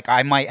feel like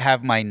I might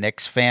have my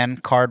Knicks fan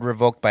card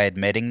revoked by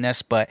admitting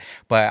this, but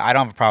I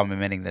don't have a problem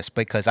admitting this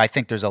because I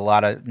think there's a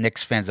lot of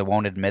Knicks fans that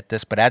won't admit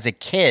this. But as a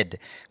kid,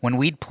 when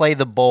we'd play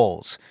the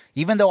Bulls,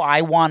 even though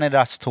I wanted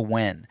us to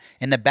win,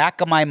 in the back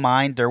of my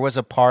mind, there was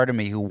a part of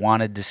me who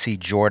wanted to see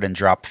Jordan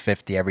drop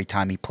 50 every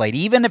time he played,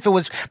 even if it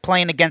was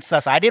playing against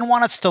us. I didn't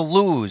want us to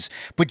lose,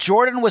 but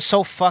Jordan was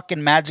so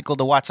fucking magical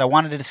to watch. I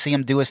wanted to see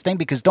him do his thing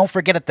because don't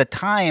forget, at the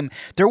time,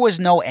 there was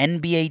no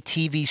NBA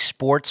TV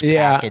sports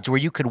package where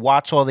you could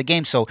watch all the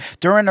games. So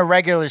during the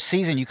regular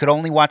season, you could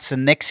only watch the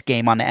Knicks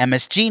game on the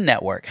MSG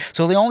network.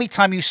 So the only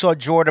time you saw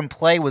Jordan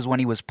play was when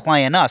he was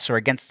playing us or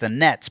against the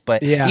Nets.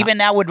 But even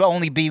that would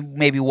only be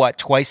maybe,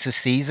 twice a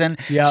season.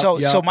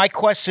 So my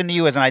question to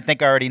you is, and I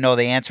think I already know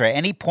the answer, at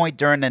any point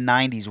during the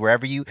 90s,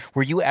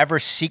 were you ever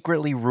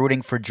secretly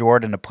rooting for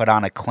Jordan to put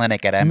on a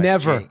clinic at MSG?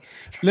 Never.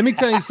 Let me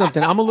tell you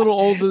something. I'm a little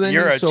older than you.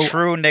 You're a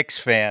true Knicks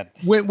fan.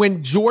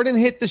 When Jordan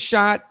hit the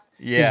shot,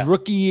 His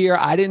rookie year,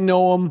 I didn't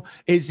know him.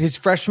 His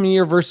freshman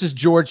year versus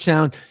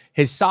Georgetown.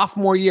 His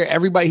sophomore year,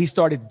 he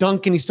started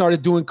dunking. He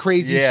started doing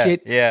crazy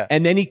shit. Yeah.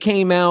 And then he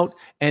came out,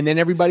 and then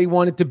everybody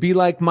wanted to be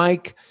like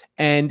Mike,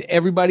 and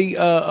everybody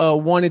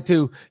wanted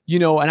to,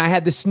 and I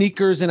had the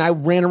sneakers, and I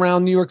ran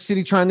around New York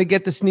City trying to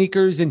get the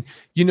sneakers, and,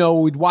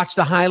 we'd watch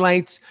the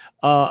highlights,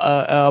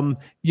 and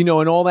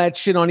all that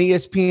shit on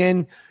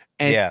ESPN.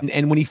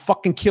 And when he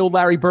fucking killed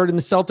Larry Bird in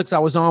the Celtics, I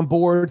was on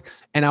board,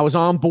 and I was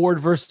on board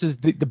versus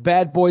the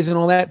bad boys and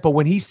all that. But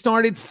when he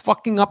started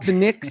fucking up the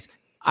Knicks,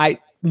 I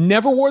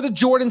never wore the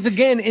Jordans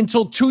again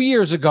until 2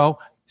 years ago,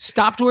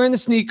 stopped wearing the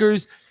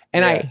sneakers,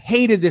 and I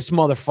hated this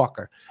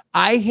motherfucker.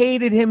 I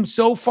hated him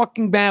so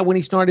fucking bad when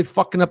he started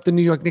fucking up the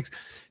New York Knicks.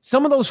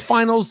 Some of those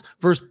finals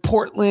versus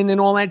Portland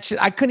and all that shit,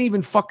 I couldn't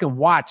even fucking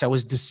watch. I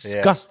was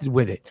disgusted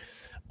with it.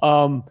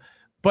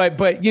 But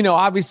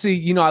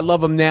obviously, I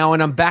love him now,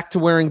 and I'm back to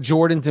wearing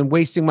Jordans and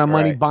wasting my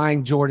money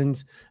buying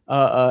Jordans.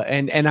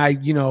 And I,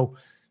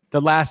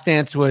 The Last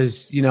Dance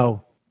was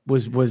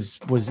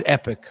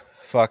epic.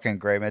 Fucking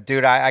great, man.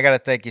 Dude, I got to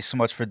thank you so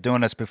much for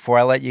doing this. Before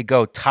I let you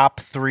go,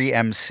 top 3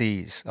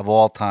 MCs of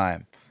all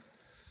time.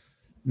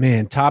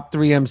 Man, top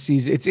 3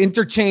 MCs. It's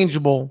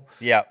interchangeable.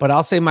 Yeah. But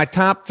I'll say my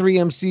top 3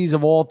 MCs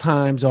of all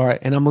times are,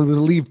 and I'm going to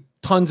leave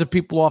tons of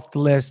people off the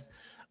list.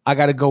 I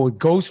got to go with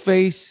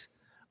Ghostface.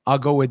 I'll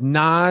go with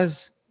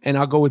Nas, and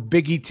I'll go with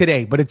Biggie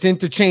today. But it's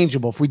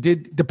interchangeable. If we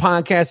did the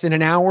podcast in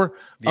an hour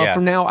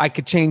from now, I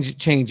could change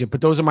it.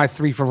 But those are my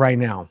 3 for right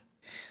now.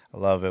 I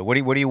love it. What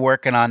are you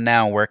working on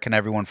now? Where can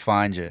everyone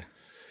find you?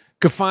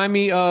 Could find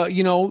me,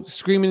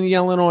 screaming and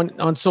yelling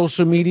on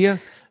social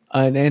media.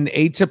 And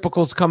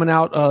Atypical's coming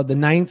out the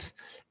 9th.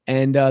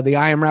 And the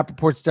I Am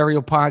Rappaport Stereo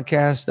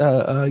podcast,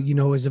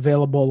 is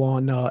available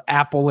on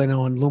Apple and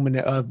on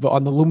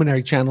the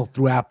Luminary channel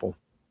through Apple.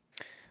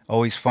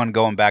 Always fun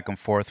going back and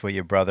forth with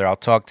you, brother. I'll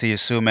talk to you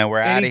soon, man. We're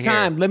out of here.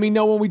 Anytime. Let me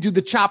know when we do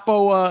the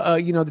Chapo,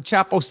 the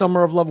Chapo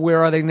Summer of Love.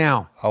 Where are they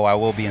now? Oh, I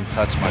will be in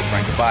touch, my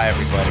friend. Goodbye,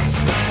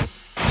 everybody.